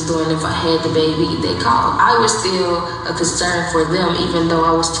baby was doing, if I had the baby, they called. I was still a concern for them, even though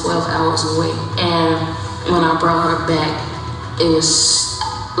I was 12 hours away. And when I brought her back, it was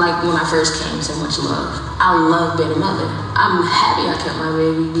like when I first came, so much love. I love being a mother. I'm happy I kept my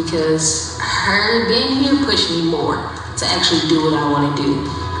baby because her being here pushed me more to actually do what I want to do.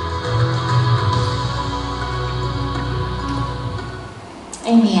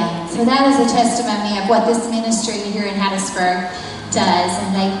 Amen. So that is a testimony of what this ministry here in Hattiesburg does,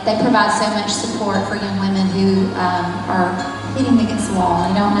 and they provide so much support for young women who are hitting against the wall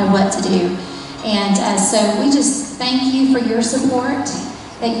and don't know what to do. And so we just thank you for your support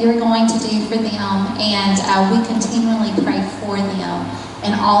that you're going to do for them, and we continually pray for them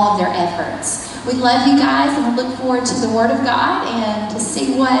in all of their efforts. We love you guys, and we look forward to the Word of God and to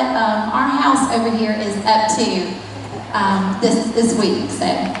see what our house over here is up to this week. So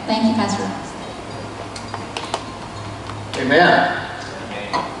thank you, Pastor. Amen.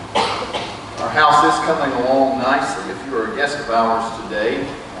 Our house is coming along nicely. If you are a guest of ours today,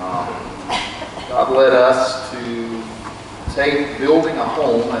 God led us to take building a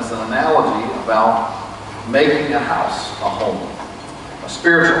home as an analogy about making a house a home, a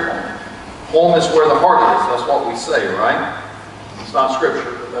spiritual home. Home is where the heart is. That's what we say, right? It's not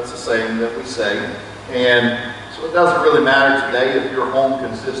scripture, but that's a saying that we say. And so it doesn't really matter today if your home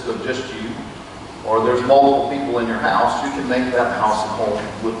consists of just you or there's multiple people in your house. You can make that house a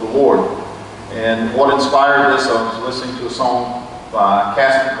home with the Lord. And what inspired this, I was listening to a song by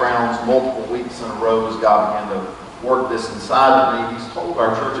Casting Crowns multiple weeks in a row as God began to work this inside of me. He's told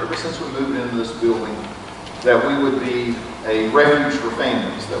our church ever since we moved into this building that we would be a refuge for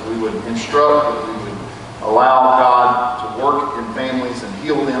families, that we would instruct, that we would allow God to work in families and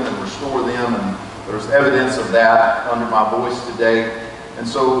heal them and restore them. And there's evidence of that under my voice today. And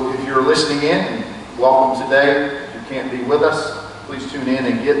so if you're listening in, welcome today. If you can't be with us, please tune in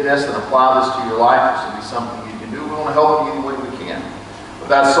and get this and apply this to your life. This will be something you can do. We want to help you any way we can. But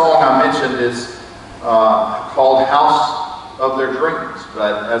that song I mentioned is called House of Their Dreams.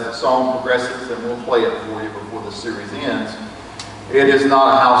 But as the song progresses, and we'll play it for you before the series ends, it is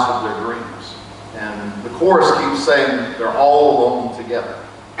not a house of their dreams. And the chorus keeps saying they're all alone together.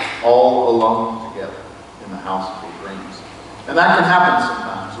 All alone together in the house of their dreams. And that can happen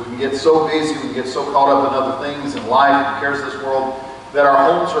sometimes. We can get so busy, we can get so caught up in other things in life and cares of this world that our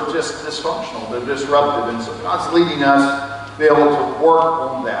homes are just dysfunctional, they're disruptive. And so God's leading us to be able to work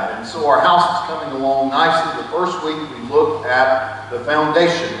on that. And so our house is coming along nicely. The first week we looked at the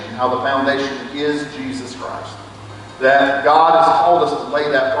foundation and how the foundation is Jesus Christ. That God has called us to lay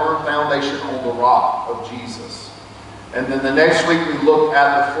that firm foundation on the rock of Jesus. And then the next week we looked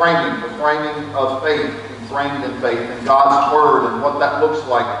at the framing of faith, and framed in faith, and God's Word, and what that looks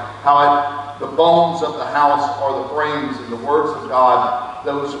like. How the bones of the house are the frames, and the words of God,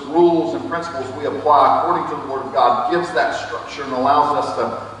 those rules and principles we apply according to the Word of God, gives that structure and allows us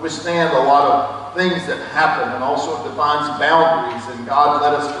to withstand a lot of things that happen, and also defines boundaries, and God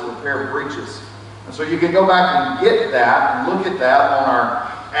led us to repair breaches. And so you can go back and get that and look at that on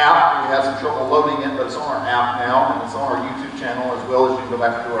our app. We had some trouble loading it, but it's on our app now, and it's on our YouTube channel, as well as you can go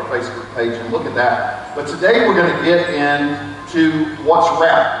back to our Facebook page and look at that. But today we're going to get into what's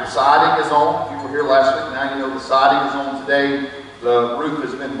wrapped. The siding is on. If you were here last week, now you know the siding is on today. The roof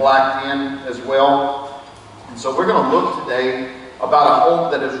has been blacked in as well. And so we're going to look today about a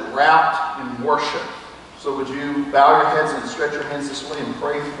home that is wrapped in worship. So would you bow your heads and stretch your hands this way and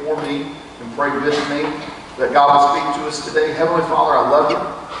pray for me and pray with me that God will speak to us today. Heavenly Father, I love you.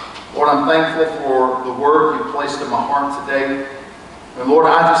 Lord, I'm thankful for the word you placed in my heart today. And Lord,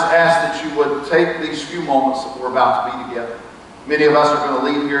 I just ask that you would take these few moments that we're about to be together. Many of us are going to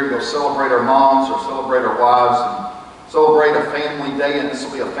leave here and go celebrate our moms or celebrate our wives and celebrate a family day, and this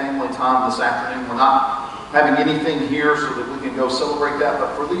will be a family time this afternoon. We're not having anything here so that we can go celebrate that,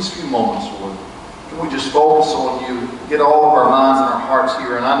 but for these few moments, Lord, can we just focus on you, get all of our minds and our hearts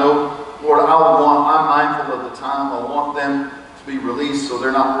here. And I know, Lord, I'm mindful of the time. I want them to be released so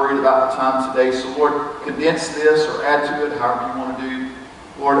they're not worried about the time today. So Lord, condense this or add to it however you want to do.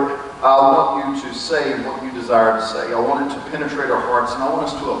 Lord, I want you to say what you desire to say. I want it to penetrate our hearts, and I want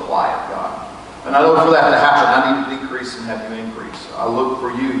us to apply it, God. And I know for that to happen, I need to decrease and have you increase. I look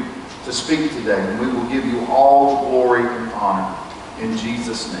for you to speak today, and we will give you all glory and honor in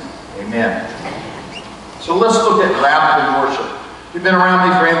Jesus' name. Amen. So let's look at wrapped in worship. If you've been around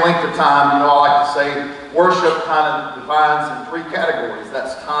me for any length of time, you know I like to say worship kind of defines in three categories.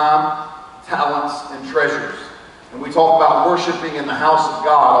 That's time, talents, and treasures. And we talk about worshiping in the house of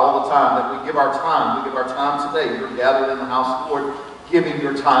God all the time, that we give our time. We give our time today. You're gathered in the house of the Lord, giving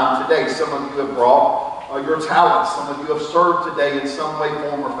your time today. Some of you have brought your talents. Some of you have served today in some way,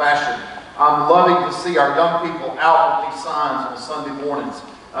 form, or fashion. I'm loving to see our young people out with these signs on Sunday mornings.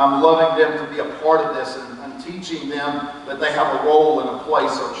 I'm loving them to be a part of this and teaching them that they have a role and a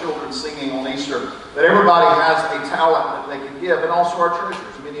place. Our children singing on Easter, that everybody has a talent that they can give, and also our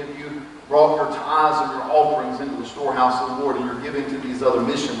treasures. Many of you brought your tithes and your offerings into the storehouse of the Lord, and you're giving to these other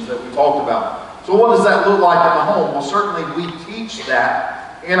missions that we talked about. So what does that look like in the home? Well, certainly we teach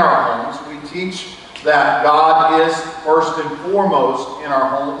that in our homes. We teach that God is first and foremost in our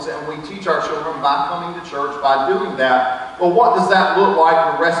homes, and we teach our children by coming to church, by doing that. But what does that look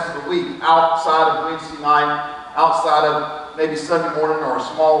like the rest of the week, outside of Wednesday night, outside of maybe Sunday morning or a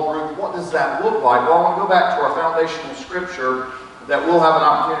small group? What does that look like? Well, I want to go back to our foundational scripture that we'll have an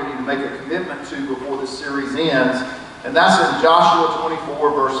opportunity to make a commitment to before this series ends, and that's in Joshua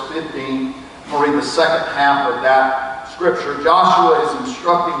 24, verse 15. I'm going to read the second half of that scripture. Joshua is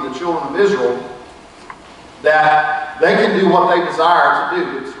instructing the children of Israel that they can do what they desire to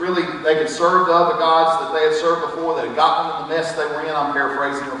do. It's really, they can serve the other gods that they had served before, that had gotten them in the mess they were in. I'm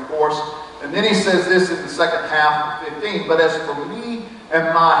paraphrasing, of course. And then he says this in the second half of 15, but as for me and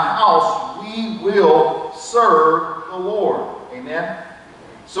my house, we will serve the Lord. Amen?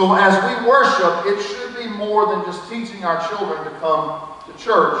 So as we worship, it should be more than just teaching our children to come to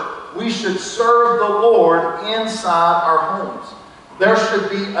church. We should serve the Lord inside our homes. There should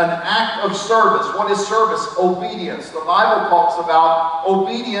be an act of service. What is service? Obedience. The Bible talks about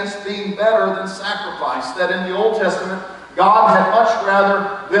obedience being better than sacrifice. That in the Old Testament, God had much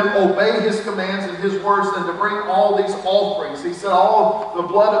rather them obey His commands and His words than to bring all these offerings. He said all of the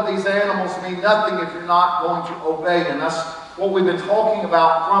blood of these animals mean nothing if you're not going to obey. And that's what we've been talking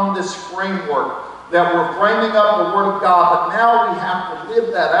about from this framework, that we're framing up the Word of God, but now we have to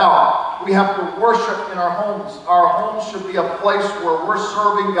live that out. We have to worship in our homes. Our homes should be a place where we're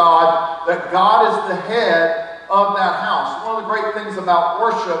serving God, that God is the head of that house. One of the great things about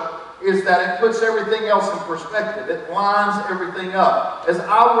worship is that it puts everything else in perspective. It lines everything up. As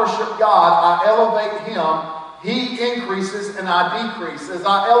I worship God, I elevate Him. He increases and I decrease. As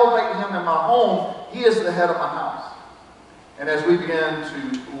I elevate Him in my home, He is the head of my house. And as we begin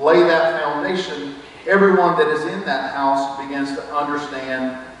to lay that foundation, everyone that is in that house begins to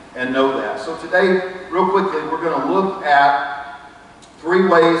understand and know that. So today, real quickly, we're going to look at three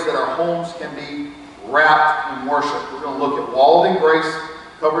ways that our homes can be wrapped in worship. We're going to look at walled in grace,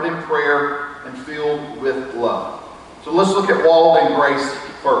 covered in prayer, and filled with love. So let's look at walled in grace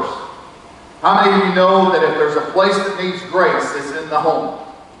first. How many of you know that if there's a place that needs grace, it's in the home?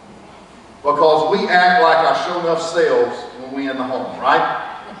 Because we act like our show enough selves when we're in the home, right?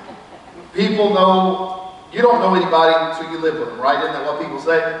 People know, you don't know anybody until you live with them, right? Isn't that what people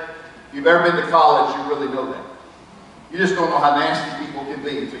say? If you've ever been to college, you really know that. You just don't know how nasty people can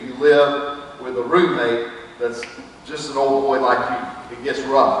be until you live with a roommate that's just an old boy like you. It gets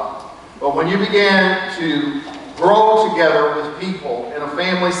rough. But when you begin to grow together with people in a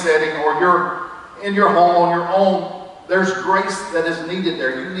family setting, or you're in your home on your own, there's grace that is needed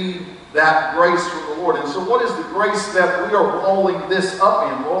there. You need that grace from the Lord. And so what is the grace that we are rolling this up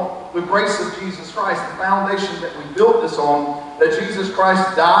in? Well, the grace of Jesus Christ, the foundation that we built this on, that Jesus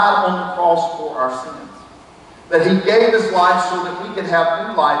Christ died on the cross for our sins. That he gave his life so that we could have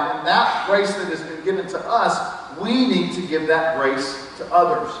new life. And that grace that has been given to us, we need to give that grace to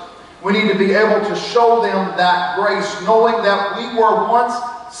others. We need to be able to show them that grace, knowing that we were once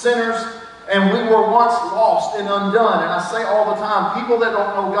sinners and we were once lost and undone. And I say all the time, people that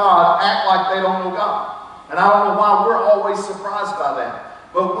don't know God act like they don't know God. And I don't know why we're always surprised by that.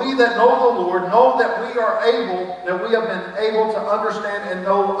 But we that know the Lord know that we are able, that we have been able to understand and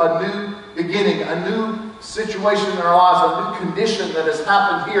know a new beginning, a new situation in our lives, a new condition that has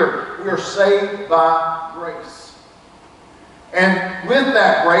happened here. We are saved by grace. And with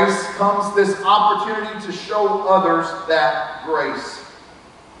that grace comes this opportunity to show others that grace.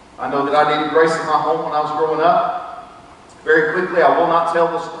 I know that I needed grace in my home when I was growing up. Very quickly, I will not tell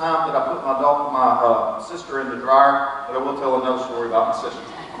this time that I put my sister in the dryer, but I will tell another story about my sister.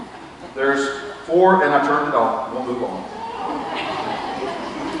 There's 4, and I turned it off. We'll move on.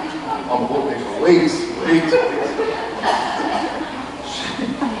 I'm going to for weeks.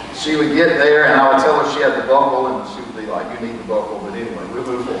 She would get there, and I would tell her she had the buckle, and she would be like, "You need the buckle." But anyway, we'll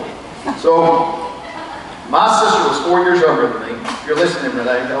move on. So, my sister was 4 years younger than me. If you're listening,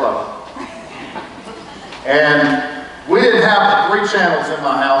 Renee, hello. And we didn't have the 3 channels in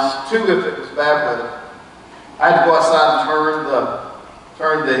my house, 2 if it was bad weather. I had to go outside and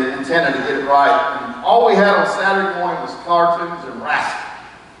turn the antenna to get it right. And all we had on Saturday morning was cartoons and wrestling.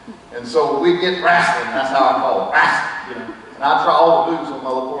 And so we'd get wrestling, that's how I call it, wrestling. You know? And I'd try all the moves on my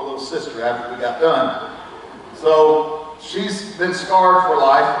poor little sister after we got done. So she's been scarred for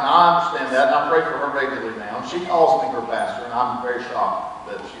life, and I understand that, and I pray for her regularly now. She calls me her pastor, and I'm very shocked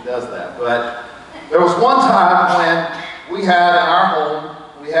that she does that. But there was one time when we had in our home,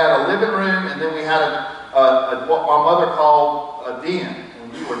 we had a living room, and then we had what my mother called a den.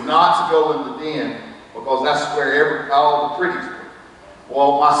 And we were not to go in the den because that's where all the pretties were.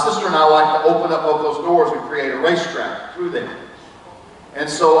 Well, my sister and I like to open up both those doors and create a racetrack through them. And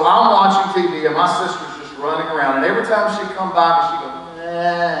so I'm watching TV, and my sister's just running around, and every time she'd come by me, she'd go,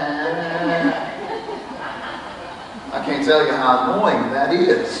 "Nah." I can't tell you how annoying that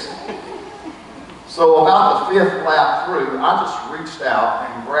is. So about the 5th lap through, I just reached out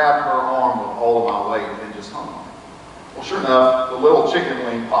and grabbed her arm with all of my weight and just hung on it. Well, sure enough, the little chicken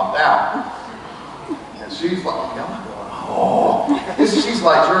wing popped out. And she's like, "Oh." She's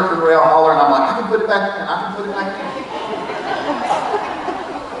like jerking around, hollering. I'm like, "I can put it back in. I can put it back in."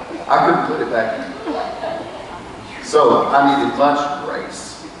 I couldn't put it back in. So I needed much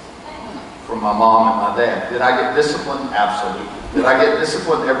grace from my mom and my dad. Did I get disciplined? Absolutely. Did I get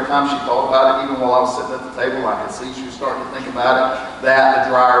disciplined every time she thought about it? Even while I was sitting at the table, I could see she was starting to think about it. That, the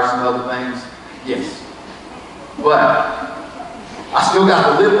dryers and other things. Yes. But I still got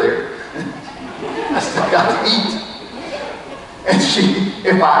to live there. I still got to eat. And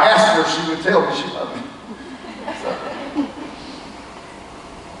if I asked her, she would tell me she loved me. So.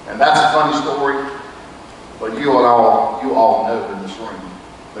 And that's a funny story, but you all know in this room,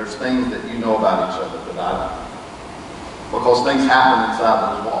 there's things that you know about each other that I don't. Because things happen inside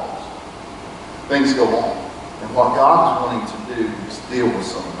those walls. Things go on. And what God is wanting to do is deal with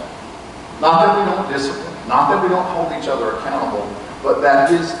some of that. Not that we don't discipline, not that we don't hold each other accountable, but that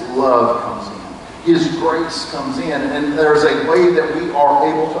His love comes in. His grace comes in, and there's a way that we are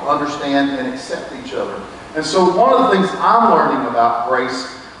able to understand and accept each other. And so one of the things I'm learning about grace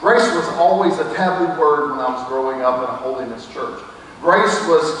was always a taboo word when I was growing up in a holiness church. Grace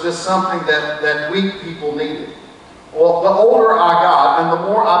was just something that weak people needed. Well, the older I got, and the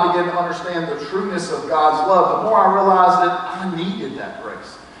more I began to understand the trueness of God's love, the more I realized that I needed that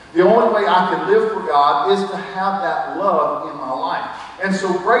grace. The only way I can live for God is to have that love in my life. And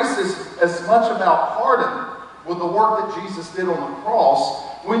so grace is as much about pardon with the work that Jesus did on the cross.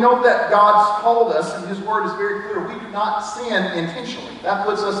 We know that God's called us, and His word is very clear. We do not sin intentionally. That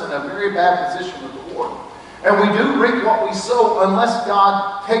puts us in a very bad position with the Lord. And we do reap what we sow unless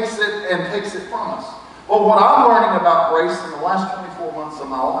God takes it and takes it from us. But what I'm learning about grace in the last 24 months of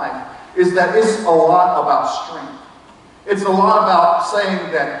my life is that it's a lot about strength. It's a lot about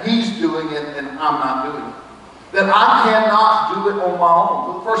saying that He's doing it and I'm not doing it. That I cannot do it on my own.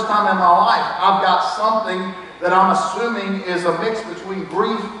 For the first time in my life, I've got something that I'm assuming is a mix between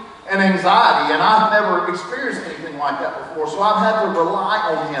grief and anxiety. And I've never experienced anything like that before. So I've had to rely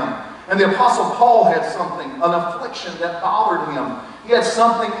on Him. And the Apostle Paul had something, an affliction that bothered him. He had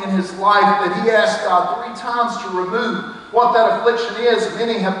something in his life that he asked God 3 times to remove. What that affliction is,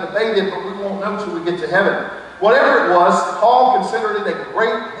 many have debated, but we won't know till we get to heaven. whatever it was, Paul considered it a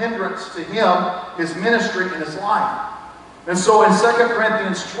great hindrance to him, his ministry, and his life. And so in 2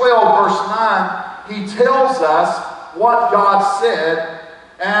 Corinthians 12, verse 9, he tells us what God said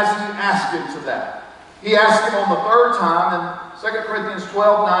as he asked him to that. He asked him on the third time, and 2 Corinthians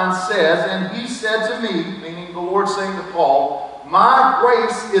 12:9 says, and he said to me, meaning the Lord saying to Paul, my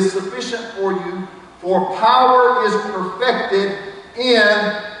grace is sufficient for you, for power is perfected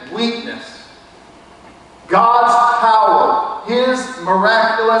in weakness. God's power, his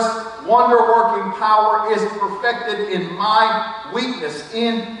miraculous, wonder-working power is perfected in my weakness,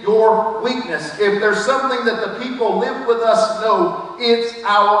 in your weakness. If there's something that the people live with us know, it's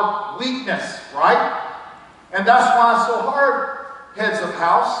our weakness, right? And that's why it's so hard, heads of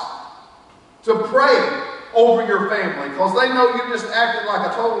house, to pray over your family, because they know you just acted like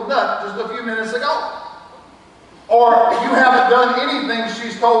a total nut just a few minutes ago. Or you haven't done anything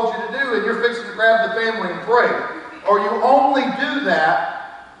she's told you to do, and you're fixing to grab the family and pray. Or you only do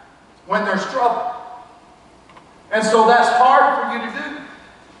that when there's trouble. And so that's hard for you to do.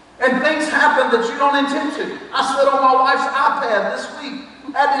 And things happen that you don't intend to. I sat on my wife's iPad this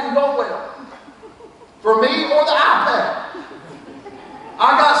week. That didn't go well. For me or the iPad.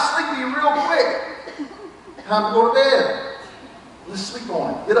 I got sleepy real quick. Time to go to bed. Let's sleep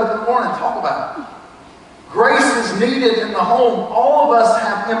on it. Get up in the morning and talk about it. Grace is needed in the home. All of us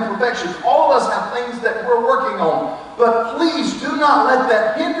have imperfections. All of us have things that we're working on. But please do not let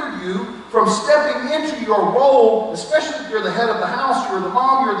that hinder you from stepping into your role, especially if you're the head of the house, you're the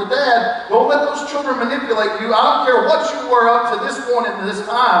mom, you're the dad. Don't let those children manipulate you. I don't care what you were up to this point in this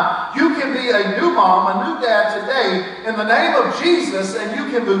time. You can be a new mom, a new dad today in the name of Jesus, and you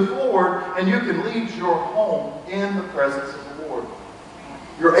can move forward and you can lead your home in the presence of the Lord.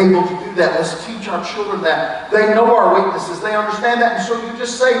 You're able to do that. Let's teach our children that. They know our weaknesses. They understand that. And so you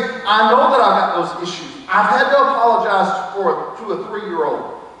just say, I know that I've got those issues. I've had to apologize to a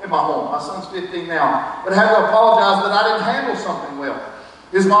 3-year-old in my home. My son's 15 now. But I had to apologize that I didn't handle something well.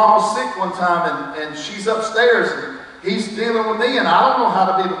 His mom was sick one time, and she's upstairs, and he's dealing with me, and I don't know how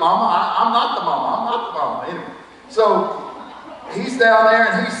to be the mama. I'm not the mama. I'm not the mama. Anyway. So he's down there,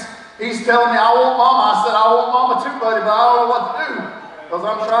 and he's telling me, I want mama. I said, I want mama too, buddy, but I don't know what to do. Because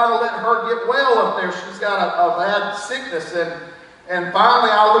I'm trying to let her get well up there. She's got a bad sickness. And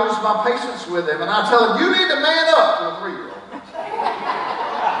finally, I lose my patience with him. And I tell him, you need to man up to a 3-year-old.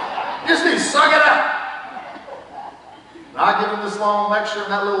 You just need to suck it up. And I give him this long lecture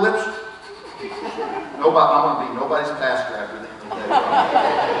and that little lecture. I'm going to be nobody's pastor after the end of the day.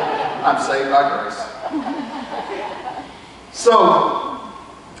 I'm saved by grace. So,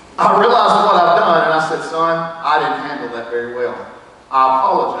 I realized what I've done. And I said, son, I didn't handle that very well. I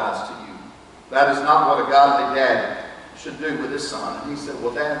apologize to you. That is not what a godly dad should do with his son. And he said,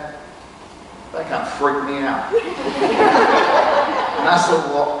 well, Dad, that kind of freaked me out. And I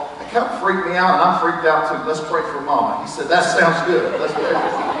said, well, that kind of freaked me out, and I'm freaked out too. Let's pray for Mama. He said, that sounds good. Let's pray for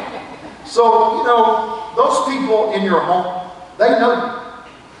Mama. So, you know, those people in your home, they know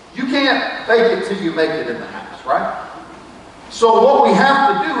you. You can't fake it till you make it in the house, right? So what we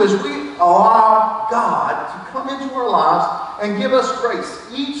have to do is we allow God to come into our lives and give us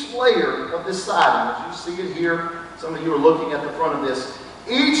grace. Each layer of this siding, as you see it here, some of you are looking at the front of this,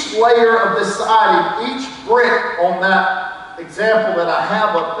 each layer of this siding, each brick on that example that I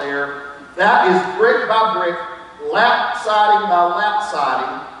have up there, that is brick by brick, lap siding by lap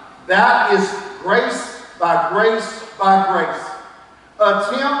siding. That is grace by grace by grace.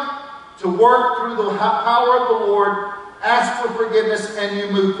 Attempt to work through the power of the Lord, ask for forgiveness, and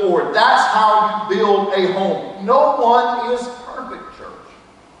you move forward. That's how you build a home. No one is perfect, church.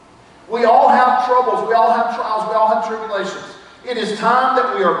 We all have troubles. We all have trials. We all have tribulations. It is time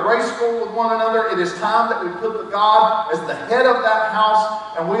that we are graceful with one another. It is time that we put the God as the head of that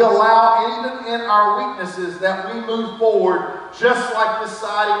house, and we allow, even in our weaknesses, that we move forward just like this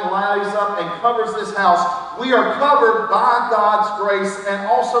siding lies up and covers this house. We are covered by God's grace and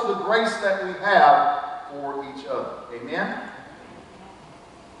also the grace that we have for each other. Amen?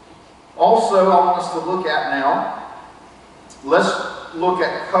 Also, I want us to look at now, let's look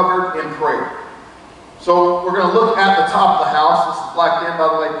at covered in prayer. So we're going to look at the top of the house. This is Black Den, by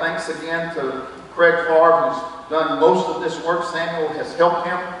the way. Thanks again to Craig Favre, who's done most of this work. Samuel has helped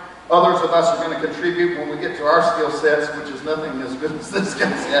him. Others of us are going to contribute when we get to our skill sets, which is nothing as good as this skill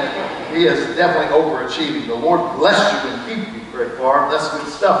set. He is definitely overachieving. The Lord bless you and keep you, Craig Favre. That's good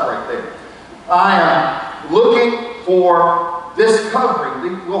stuff right there. I am looking for this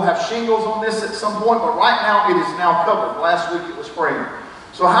covering. We'll have shingles on this at some point, but right now it is now covered. Last week it was framed.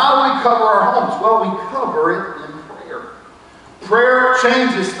 So how do we cover our homes? Well, we cover it in prayer. Prayer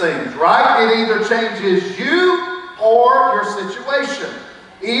changes things, right? It either changes you or your situation.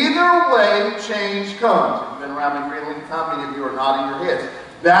 Either way, change comes. If you've been around me for any time, many of you are nodding your heads.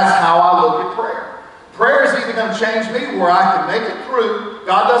 That's how I look at prayer. Prayer is either going to change me where I can make it through.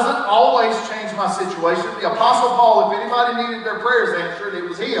 God doesn't always change my situation. The Apostle Paul, if anybody needed their prayers answered, it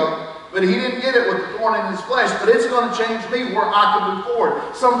was him. But he didn't get it with the thorn in his flesh. But it's going to change me where I can move forward.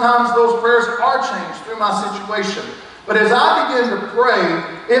 Sometimes those prayers are changed through my situation. But as I begin to pray,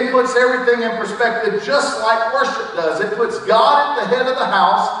 it puts everything in perspective just like worship does. It puts God at the head of the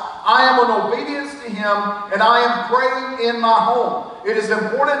house. I am in obedience to Him, and I am praying in my home. It is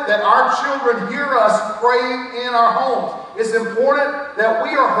important that our children hear us praying in our homes. It's important that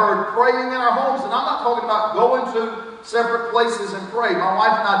we are heard praying in our homes. And I'm not talking about going to separate places and pray. My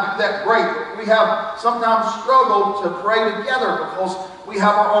wife and I do that great. We have sometimes struggled to pray together because we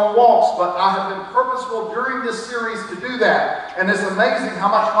have our own walks. But I have been purposeful during this series to do that. And it's amazing how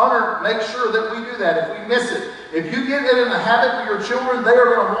much Hunter makes sure that we do that. If we miss it, if you get it in the habit with your children, they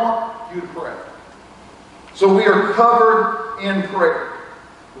are going to want you to pray. So we are covered in prayer.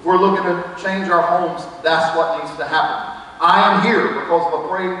 If we're looking to change our homes, that's what needs to happen. I am here because of a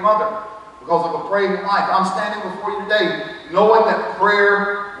praying mother, because of a praying life. I'm standing before you today knowing that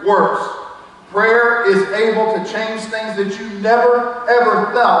prayer works. Prayer is able to change things that you never,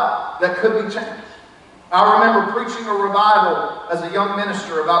 ever felt that could be changed. I remember preaching a revival as a young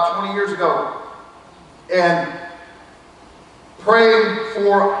minister about 20 years ago and praying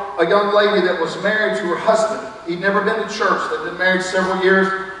for a young lady that was married to her husband. He'd never been to church. They'd been married several years,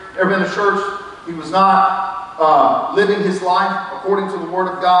 never been to church. He was not living his life according to the Word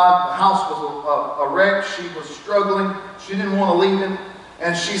of God. The house was a wreck. She was struggling. She didn't want to leave him.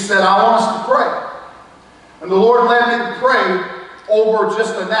 And she said, I want us to pray. And the Lord led me to pray over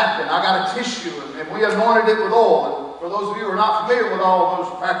just a napkin. I got a tissue, and we anointed it with oil. And for those of you who are not familiar with all of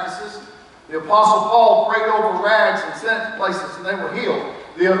those practices, the Apostle Paul prayed over rags and sent it to places, and they were healed.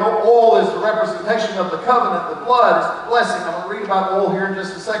 The oil is the representation of the covenant. The blood is the blessing. I'm going to read about oil here in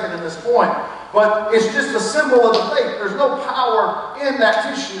just a second in this point. But it's just a symbol of the faith. There's no power in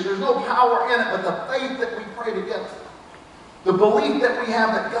that tissue. There's no power in it, but the faith that we pray together. The belief that we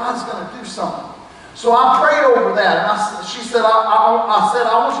have that God's going to do something. So I prayed over that, and she said, I said,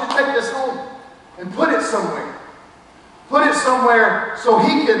 I want you to take this home and put it somewhere. Put it somewhere so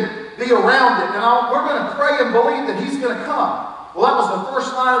He can be around it. And we're going to pray and believe that He's going to come. Well, that was the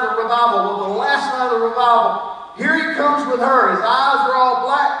first night of the revival. Well, the last night of the revival, here he comes with her. His eyes are all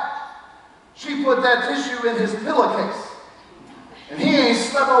black. She put that tissue in his pillowcase. And he ain't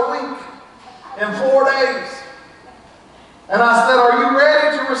slept a wink in 4 days. And I said, are you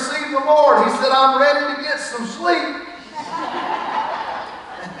ready to receive the Lord? He said, I'm ready to get some sleep.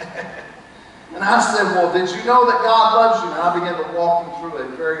 And I said, well, did you know that God loves you? And I began to walk him through a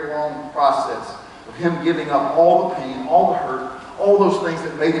very long process of him giving up all the pain, all the hurt, all those things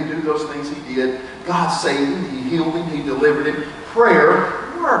that made him do those things he did. God saved him. He healed him. He delivered him.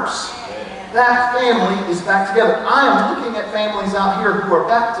 Prayer works. That family is back together. I am looking at families out here who are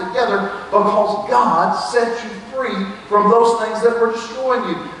back together because God set you free from those things that were destroying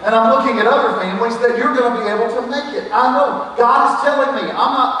you. And I'm looking at other families that you're going to be able to make it. I know. God is telling me.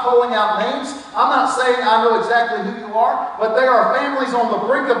 I'm not calling out names. I'm not saying I know exactly who you are, but there are families on the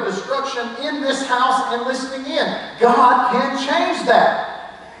brink of destruction in this house and listening in. God can change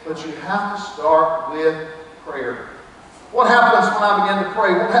that. But you have to start with prayer. What happens when I begin to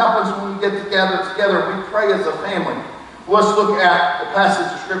pray? What happens when we get together? We pray as a family. Let's look at the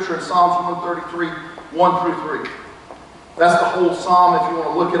passage of Scripture in Psalms 133, 1 through 3. That's the whole psalm if you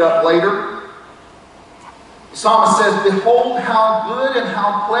want to look it up later. The psalmist says, behold how good and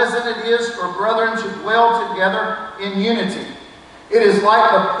how pleasant it is for brethren to dwell together in unity. It is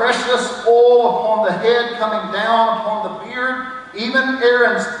like the precious oil upon the head coming down upon the beard, even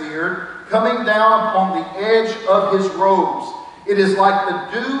Aaron's beard, coming down upon the edge of his robes. It is like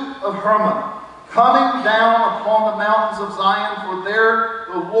the dew of Hermon, coming down upon the mountains of Zion, for there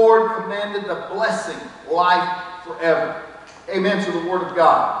the Lord commanded the blessing, life forever. Amen to the Word of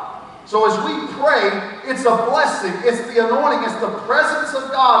God. So as we pray, it's a blessing, it's the anointing, it's the presence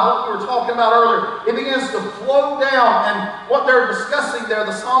of God, what we were talking about earlier. It begins to flow down, and what they're discussing there,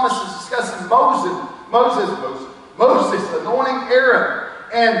 the psalmist is discussing Moses anointing Aaron.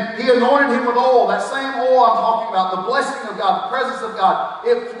 And he anointed him with oil. That same oil I'm talking about, the blessing of God, the presence of God,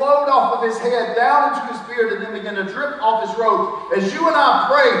 it flowed off of his head down into his beard and then began to drip off his robe. As you and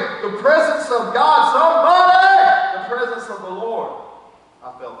I pray, the presence of God, somebody, the presence of the Lord.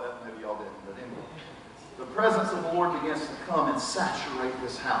 I felt that, maybe y'all didn't, but anyway. The presence of the Lord begins to come and saturate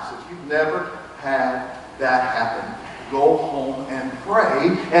this house. If you've never had that happen, go home and pray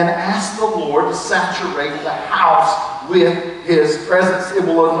and ask the Lord to saturate the house with His presence. It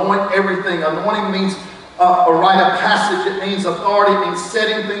will anoint everything. Anointing means a rite of passage. It means authority. It means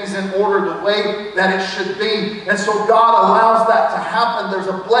setting things in order the way that it should be. And so God allows that to happen. There's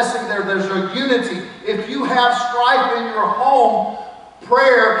a blessing there. There's a unity. If you have strife in your home,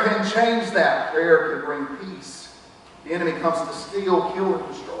 prayer can change that. Prayer can bring peace. The enemy comes to steal, kill, and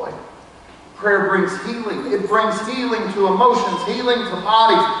destroy. Prayer brings healing. It brings healing to emotions, healing to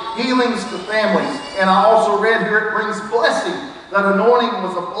bodies, healings to families. And I also read here it brings blessing. That anointing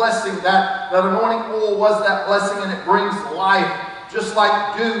was a blessing. That anointing oil was that blessing, and it brings life. Just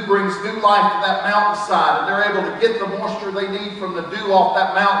like dew brings new life to that mountainside, and they're able to get the moisture they need from the dew off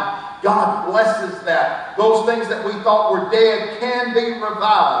that mountain. God blesses that. Those things that we thought were dead can be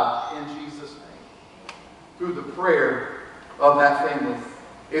revived in Jesus' name through the prayer of that family.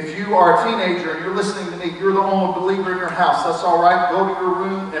 If you are a teenager and you're listening to me, you're the only believer in your house, that's all right. Go to your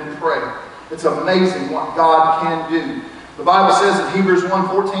room and pray. It's amazing what God can do. The Bible says in Hebrews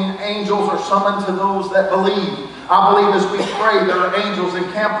 1:14, angels are summoned to those that believe. I believe as we pray, there are angels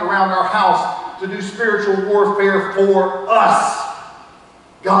encamped around our house to do spiritual warfare for us.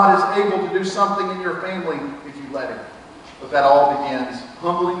 God is able to do something in your family if you let Him. But that all begins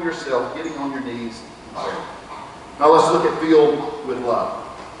humbling yourself, getting on your knees, and praying. Now let's look at filled with love.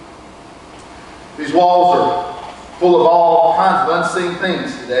 These walls are full of all kinds of unseen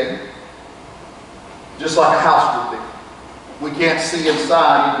things today, just like a house would be. We can't see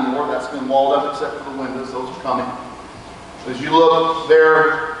inside anymore. That's been walled up except for the windows. Those are coming. As you look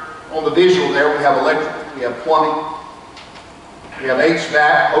there on the visual there, we have electric, we have plumbing, we have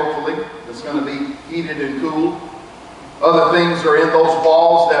HVAC, hopefully, that's going to be heated and cooled. Other things are in those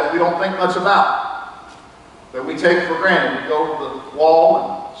walls that we don't think much about, that we take for granted. We go to the wall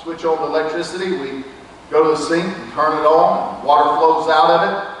and switch on the electricity. We go to the sink and turn it on, and water flows out of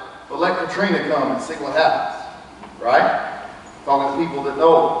it. But let Katrina come and see what happens, right? Talking to people that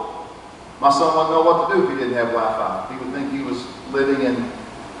know. My son wouldn't know what to do if he didn't have Wi-Fi. He would think he was living in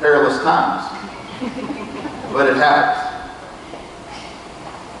perilous times. But it happens.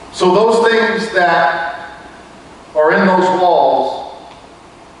 So those things that are in those walls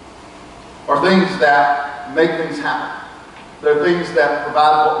are things that make things happen. They're things that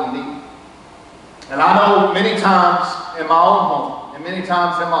provide what we need. And I know many times in my own home, and many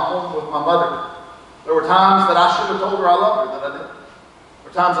times in my home with my mother, there were times that I should have told her I loved her that I didn't. There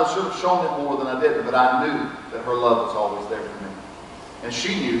were times I should have shown it more than I did, but I knew that her love was always there for me. And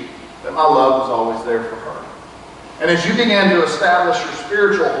she knew that my love was always there for her. And as you begin to establish your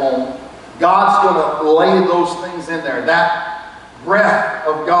spiritual home, God's going to lay those things in there. That breath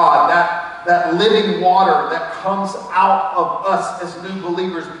of God, that living water that comes out of us as new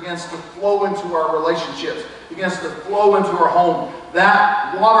believers begins to flow into our relationships, begins to flow into our home.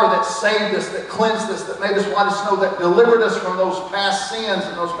 That water that saved us, that cleansed us, that made us white as snow, that delivered us from those past sins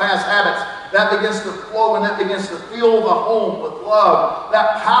and those past habits, that begins to flow and that begins to fill the home with love.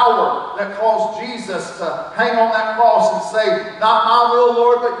 That power that caused Jesus to hang on that cross and say, not my will,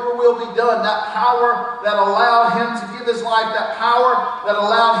 Lord, but your will be done. That power that allowed Him to give His life, that power that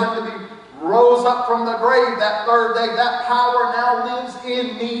allowed Him to be rose up from the grave that third day, that power now lives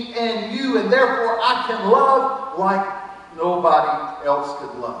in me and you, and therefore I can love like nobody else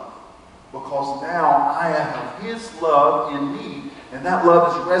could love. Because now I have His love in me, and that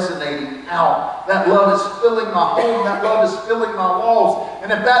love is resonating out. That love is filling my home. That love is filling my walls.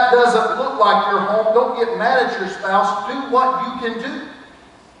 And if that doesn't look like your home, don't get mad at your spouse. Do what you can do.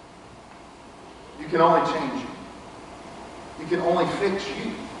 You can only change you. You can only fix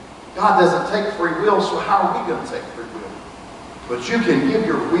you. God doesn't take free will, so how are we going to take free will? But you can give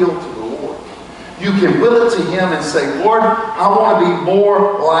your will to the Lord. You can will it to Him and say, Lord, I want to be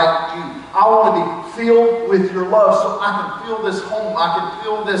more like you. I want to be filled with your love so I can fill this home. I can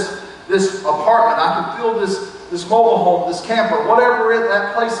fill this apartment. I can fill this mobile home, this camper, whatever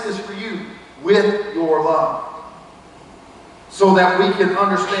that place is for you, with your love. So that we can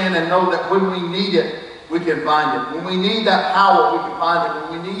understand and know that when we need it, we can find it. When we need that power, we can find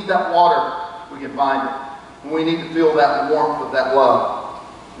it. When we need that water, we can find it. When we need to feel that warmth of that love,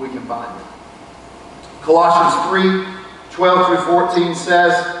 we can find it. Colossians 3:12-14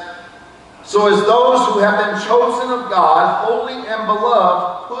 says, so as those who have been chosen of God, holy and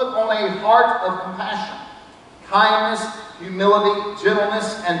beloved, put on a heart of compassion, kindness, humility,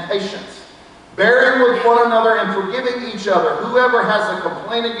 gentleness, and patience, bearing with one another and forgiving each other. Whoever has a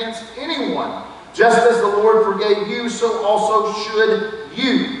complaint against anyone, just as the Lord forgave you, so also should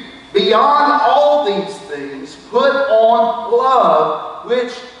you. Beyond all these things, put on love,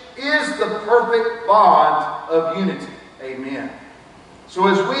 which is the perfect bond of unity. Amen. So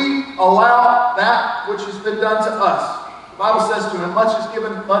as we allow that which has been done to us, the Bible says to him, much is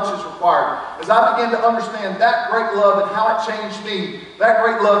given, much is required. As I begin to understand that great love and how it changed me, that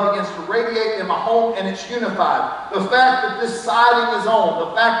great love begins to radiate in my home, and it's unified. The fact that this siding is on,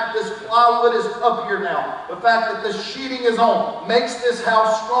 the fact that this plywood is up here now, the fact that this sheeting is on, makes this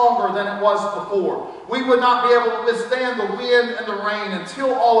house stronger than it was before. We would not be able to withstand the wind and the rain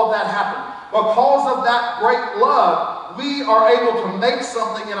until all of that happened. Because of that great love, we are able to make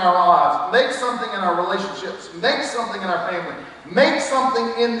something in our lives, make something in our relationships, make something in our family, make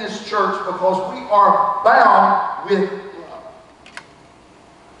something in this church, because we are bound with love.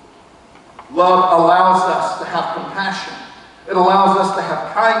 Love allows us to have compassion. It allows us to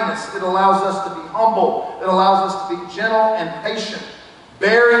have kindness. It allows us to be humble. It allows us to be gentle and patient.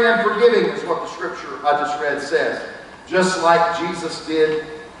 Bearing and forgiving is what the scripture I just read says. Just like Jesus did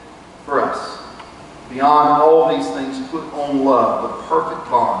for us. Beyond all these things, put on love, the perfect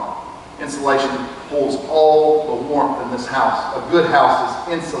bond. Insulation holds all the warmth in this house. A good house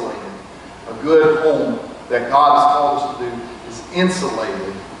is insulated. A good home that God has called us to do is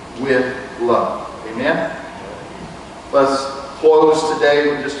insulated with love. Amen? Let's close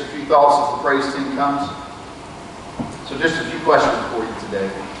today with just a few thoughts as the praise team comes. So just a few questions for you today.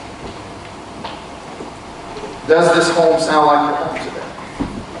 Does this home sound like your home today?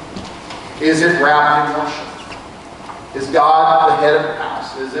 Is it wrapped in worship? Is God the head of the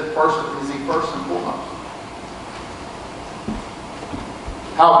house? Is he first and foremost?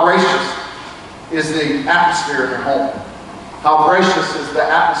 How gracious is the atmosphere in your home? How gracious is the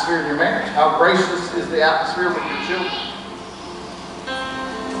atmosphere in your marriage? How gracious is the atmosphere with your children?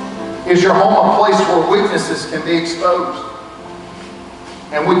 Is your home a place where weaknesses can be exposed?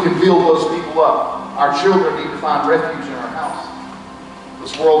 And we can build those people up. Our children need to find refuge in our house.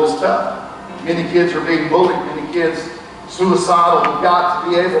 This world is tough. Many kids are being bullied. Many kids suicidal. We've got to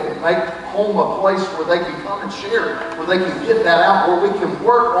be able to make home a place where they can come and share it, where they can get that out, where we can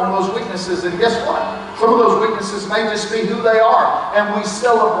work on those weaknesses. And guess what? Some of those weaknesses may just be who they are, and we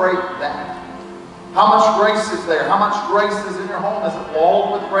celebrate that. How much grace is there? How much grace is in your home? Is it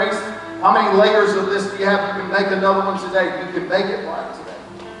walled with grace? How many layers of this do you have? You can make another one today. You can make it right today.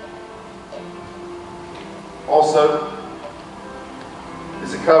 Also,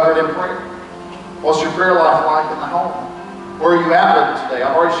 is it covered in prayer? What's your prayer life like in the home? Where are you at with it today?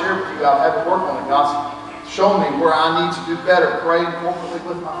 I've already shared with you. I've had to work on it. God's shown me where I need to do better, praying corporately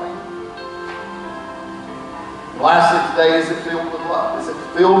with my family. And lastly today, is it filled with love? Is it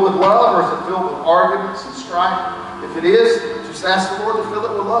filled with love, or is it filled with arguments and strife? If it is, just ask the Lord to fill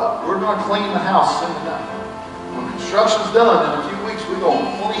it with love. We're going to clean the house soon enough. When construction's done, in a few weeks, we're going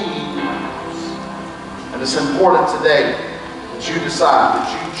to clean the house. And it's important today that you decide that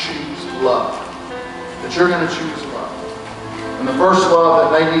you choose love. That you're going to choose love. And the first love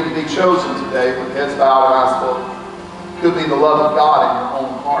that may need to be chosen today, with heads bowed and eyes closed, could be the love of God in your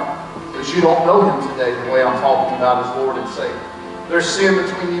own heart. But you don't know Him today the way I'm talking about as Lord and Savior. There's sin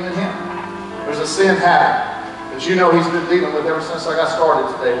between you and Him. There's a sin habit that you know He's been dealing with ever since I got started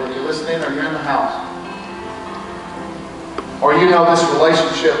today, whether you're listening or you're in the house. Or you know this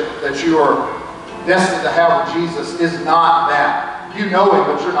relationship that you are destined to have with Jesus is not that. You know Him,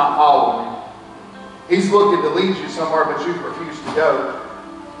 but you're not following Him. He's looking to lead you somewhere, but you refuse to go.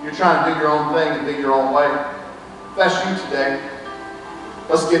 You're trying to do your own thing and do your own way. If that's you today,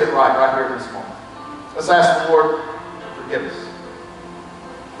 let's get it right here this moment. Let's ask the Lord to forgive us.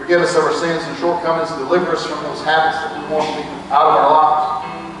 Forgive us of our sins and shortcomings. Deliver us from those habits that we want to be out of our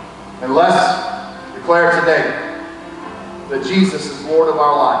lives. And let's declare today that Jesus is Lord of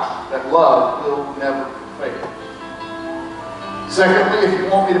our life, that love will never fail. Secondly, if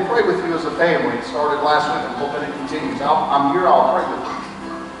you want me to pray with you as a family, it started last week, I'm hoping it continues. I'm here, I'll pray with you.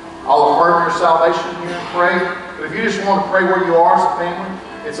 I'll affirm your salvation here and pray. But if you just want to pray where you are as a family,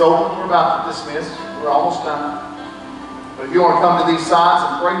 it's open. We're about to dismiss. We're almost done. But if you want to come to these sides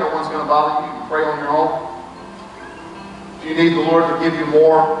and pray, no one's going to bother you. You can pray on your own. If you need the Lord to give you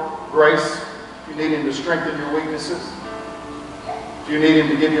more grace, if you need Him to strengthen your weaknesses, if you need Him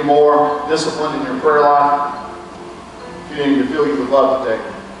to give you more discipline in your prayer life, if you need Him to fill you with love today,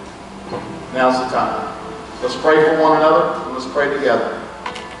 now's the time. Let's pray for one another, and let's pray together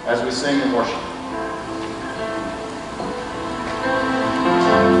as we sing and worship.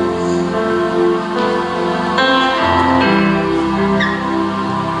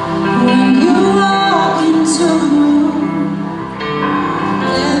 When you walk into the room,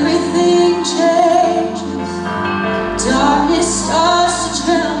 everything changes. Darkness starts to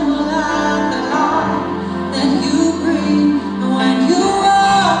tremble at the light that you bring. When you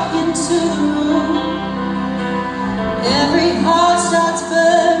walk into the room,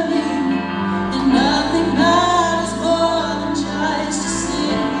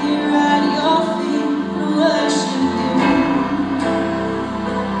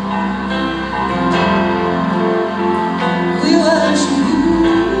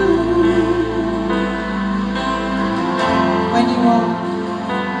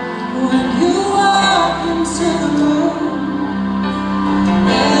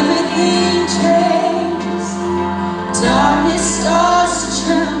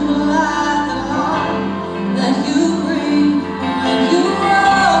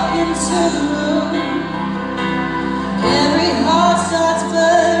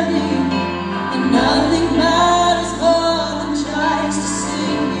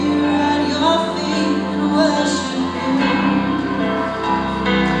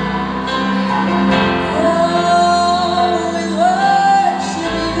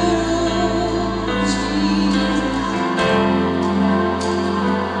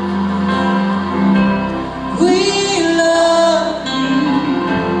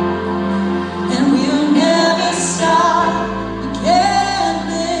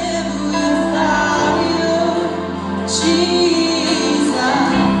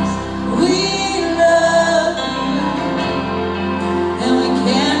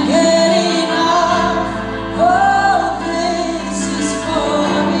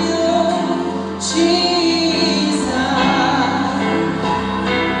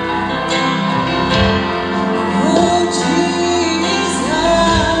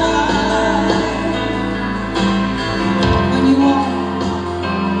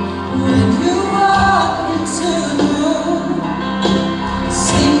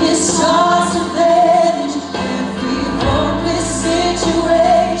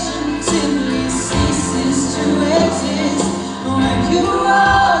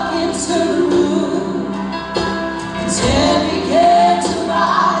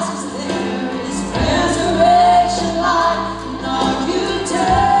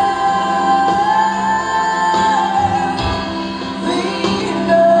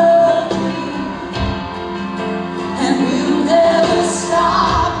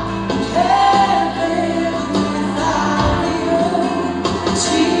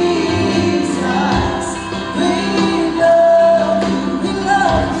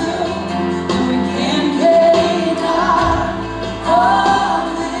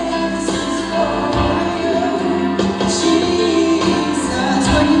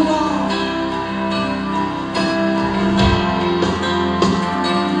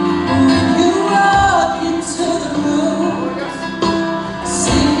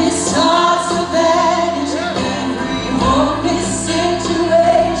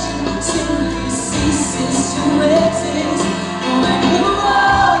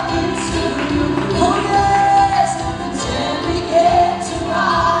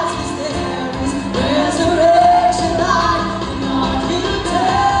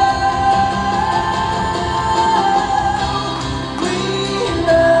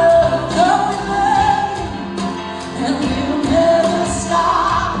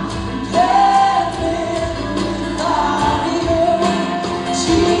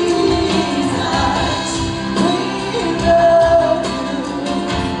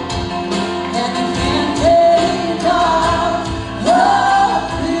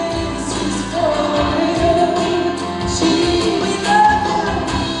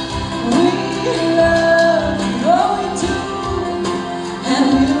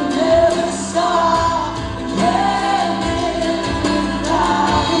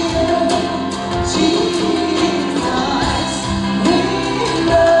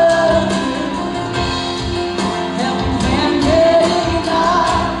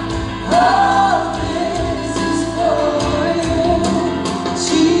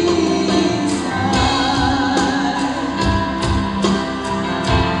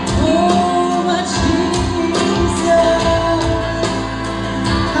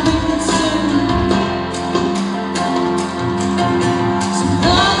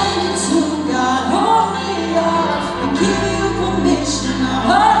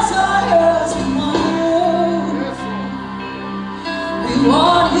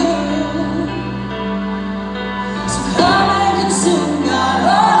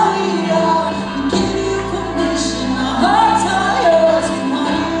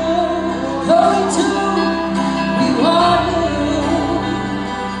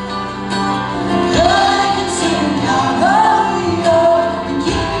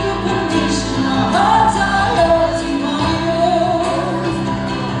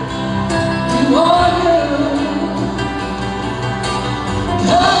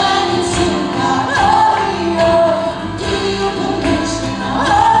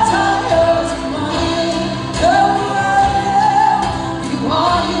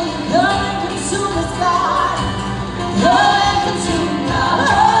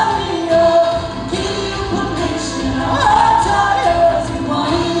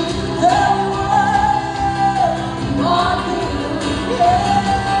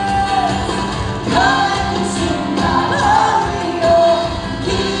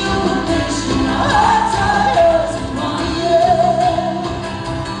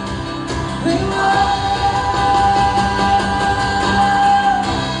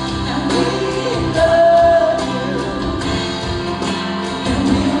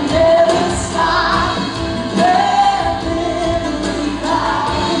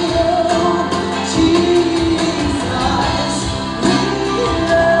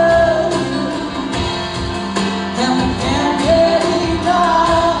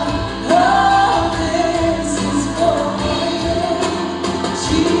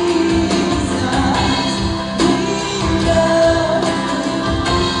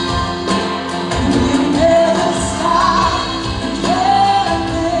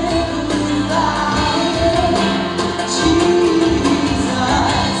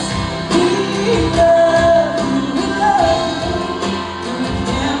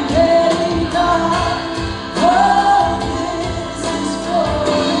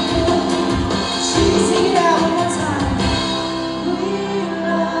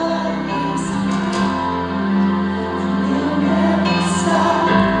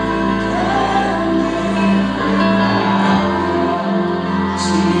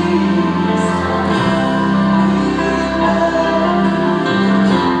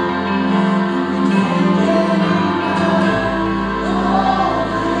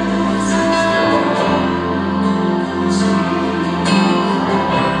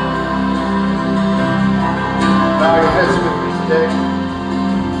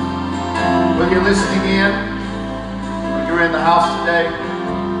 you're listening in, or you're in the house today,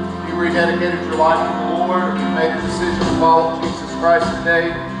 you rededicated your life to the Lord, or you made a decision to follow Jesus Christ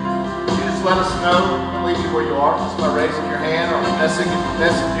today, you just let us know, leave you where you are, just by raising your hand or messaging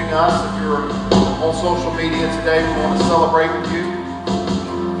us. If you're on social media today, we want to celebrate with you.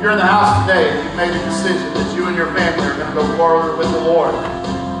 If you're in the house today and you've made a decision that you and your family are going to go forward with the Lord,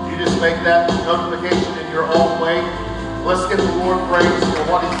 you just make that notification in your own way. Let's give the Lord praise for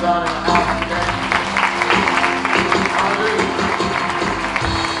what He's done in the house today. Hallelujah.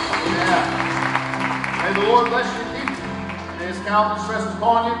 Amen. May the Lord bless you and keep you. May His countenance rest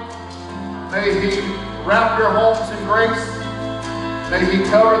upon you. May He wrap your homes in grace. May He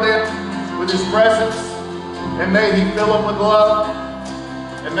cover them with His presence. And may He fill them with love.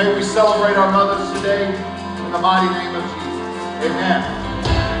 And may we celebrate our mothers today in the mighty name of Jesus. Amen.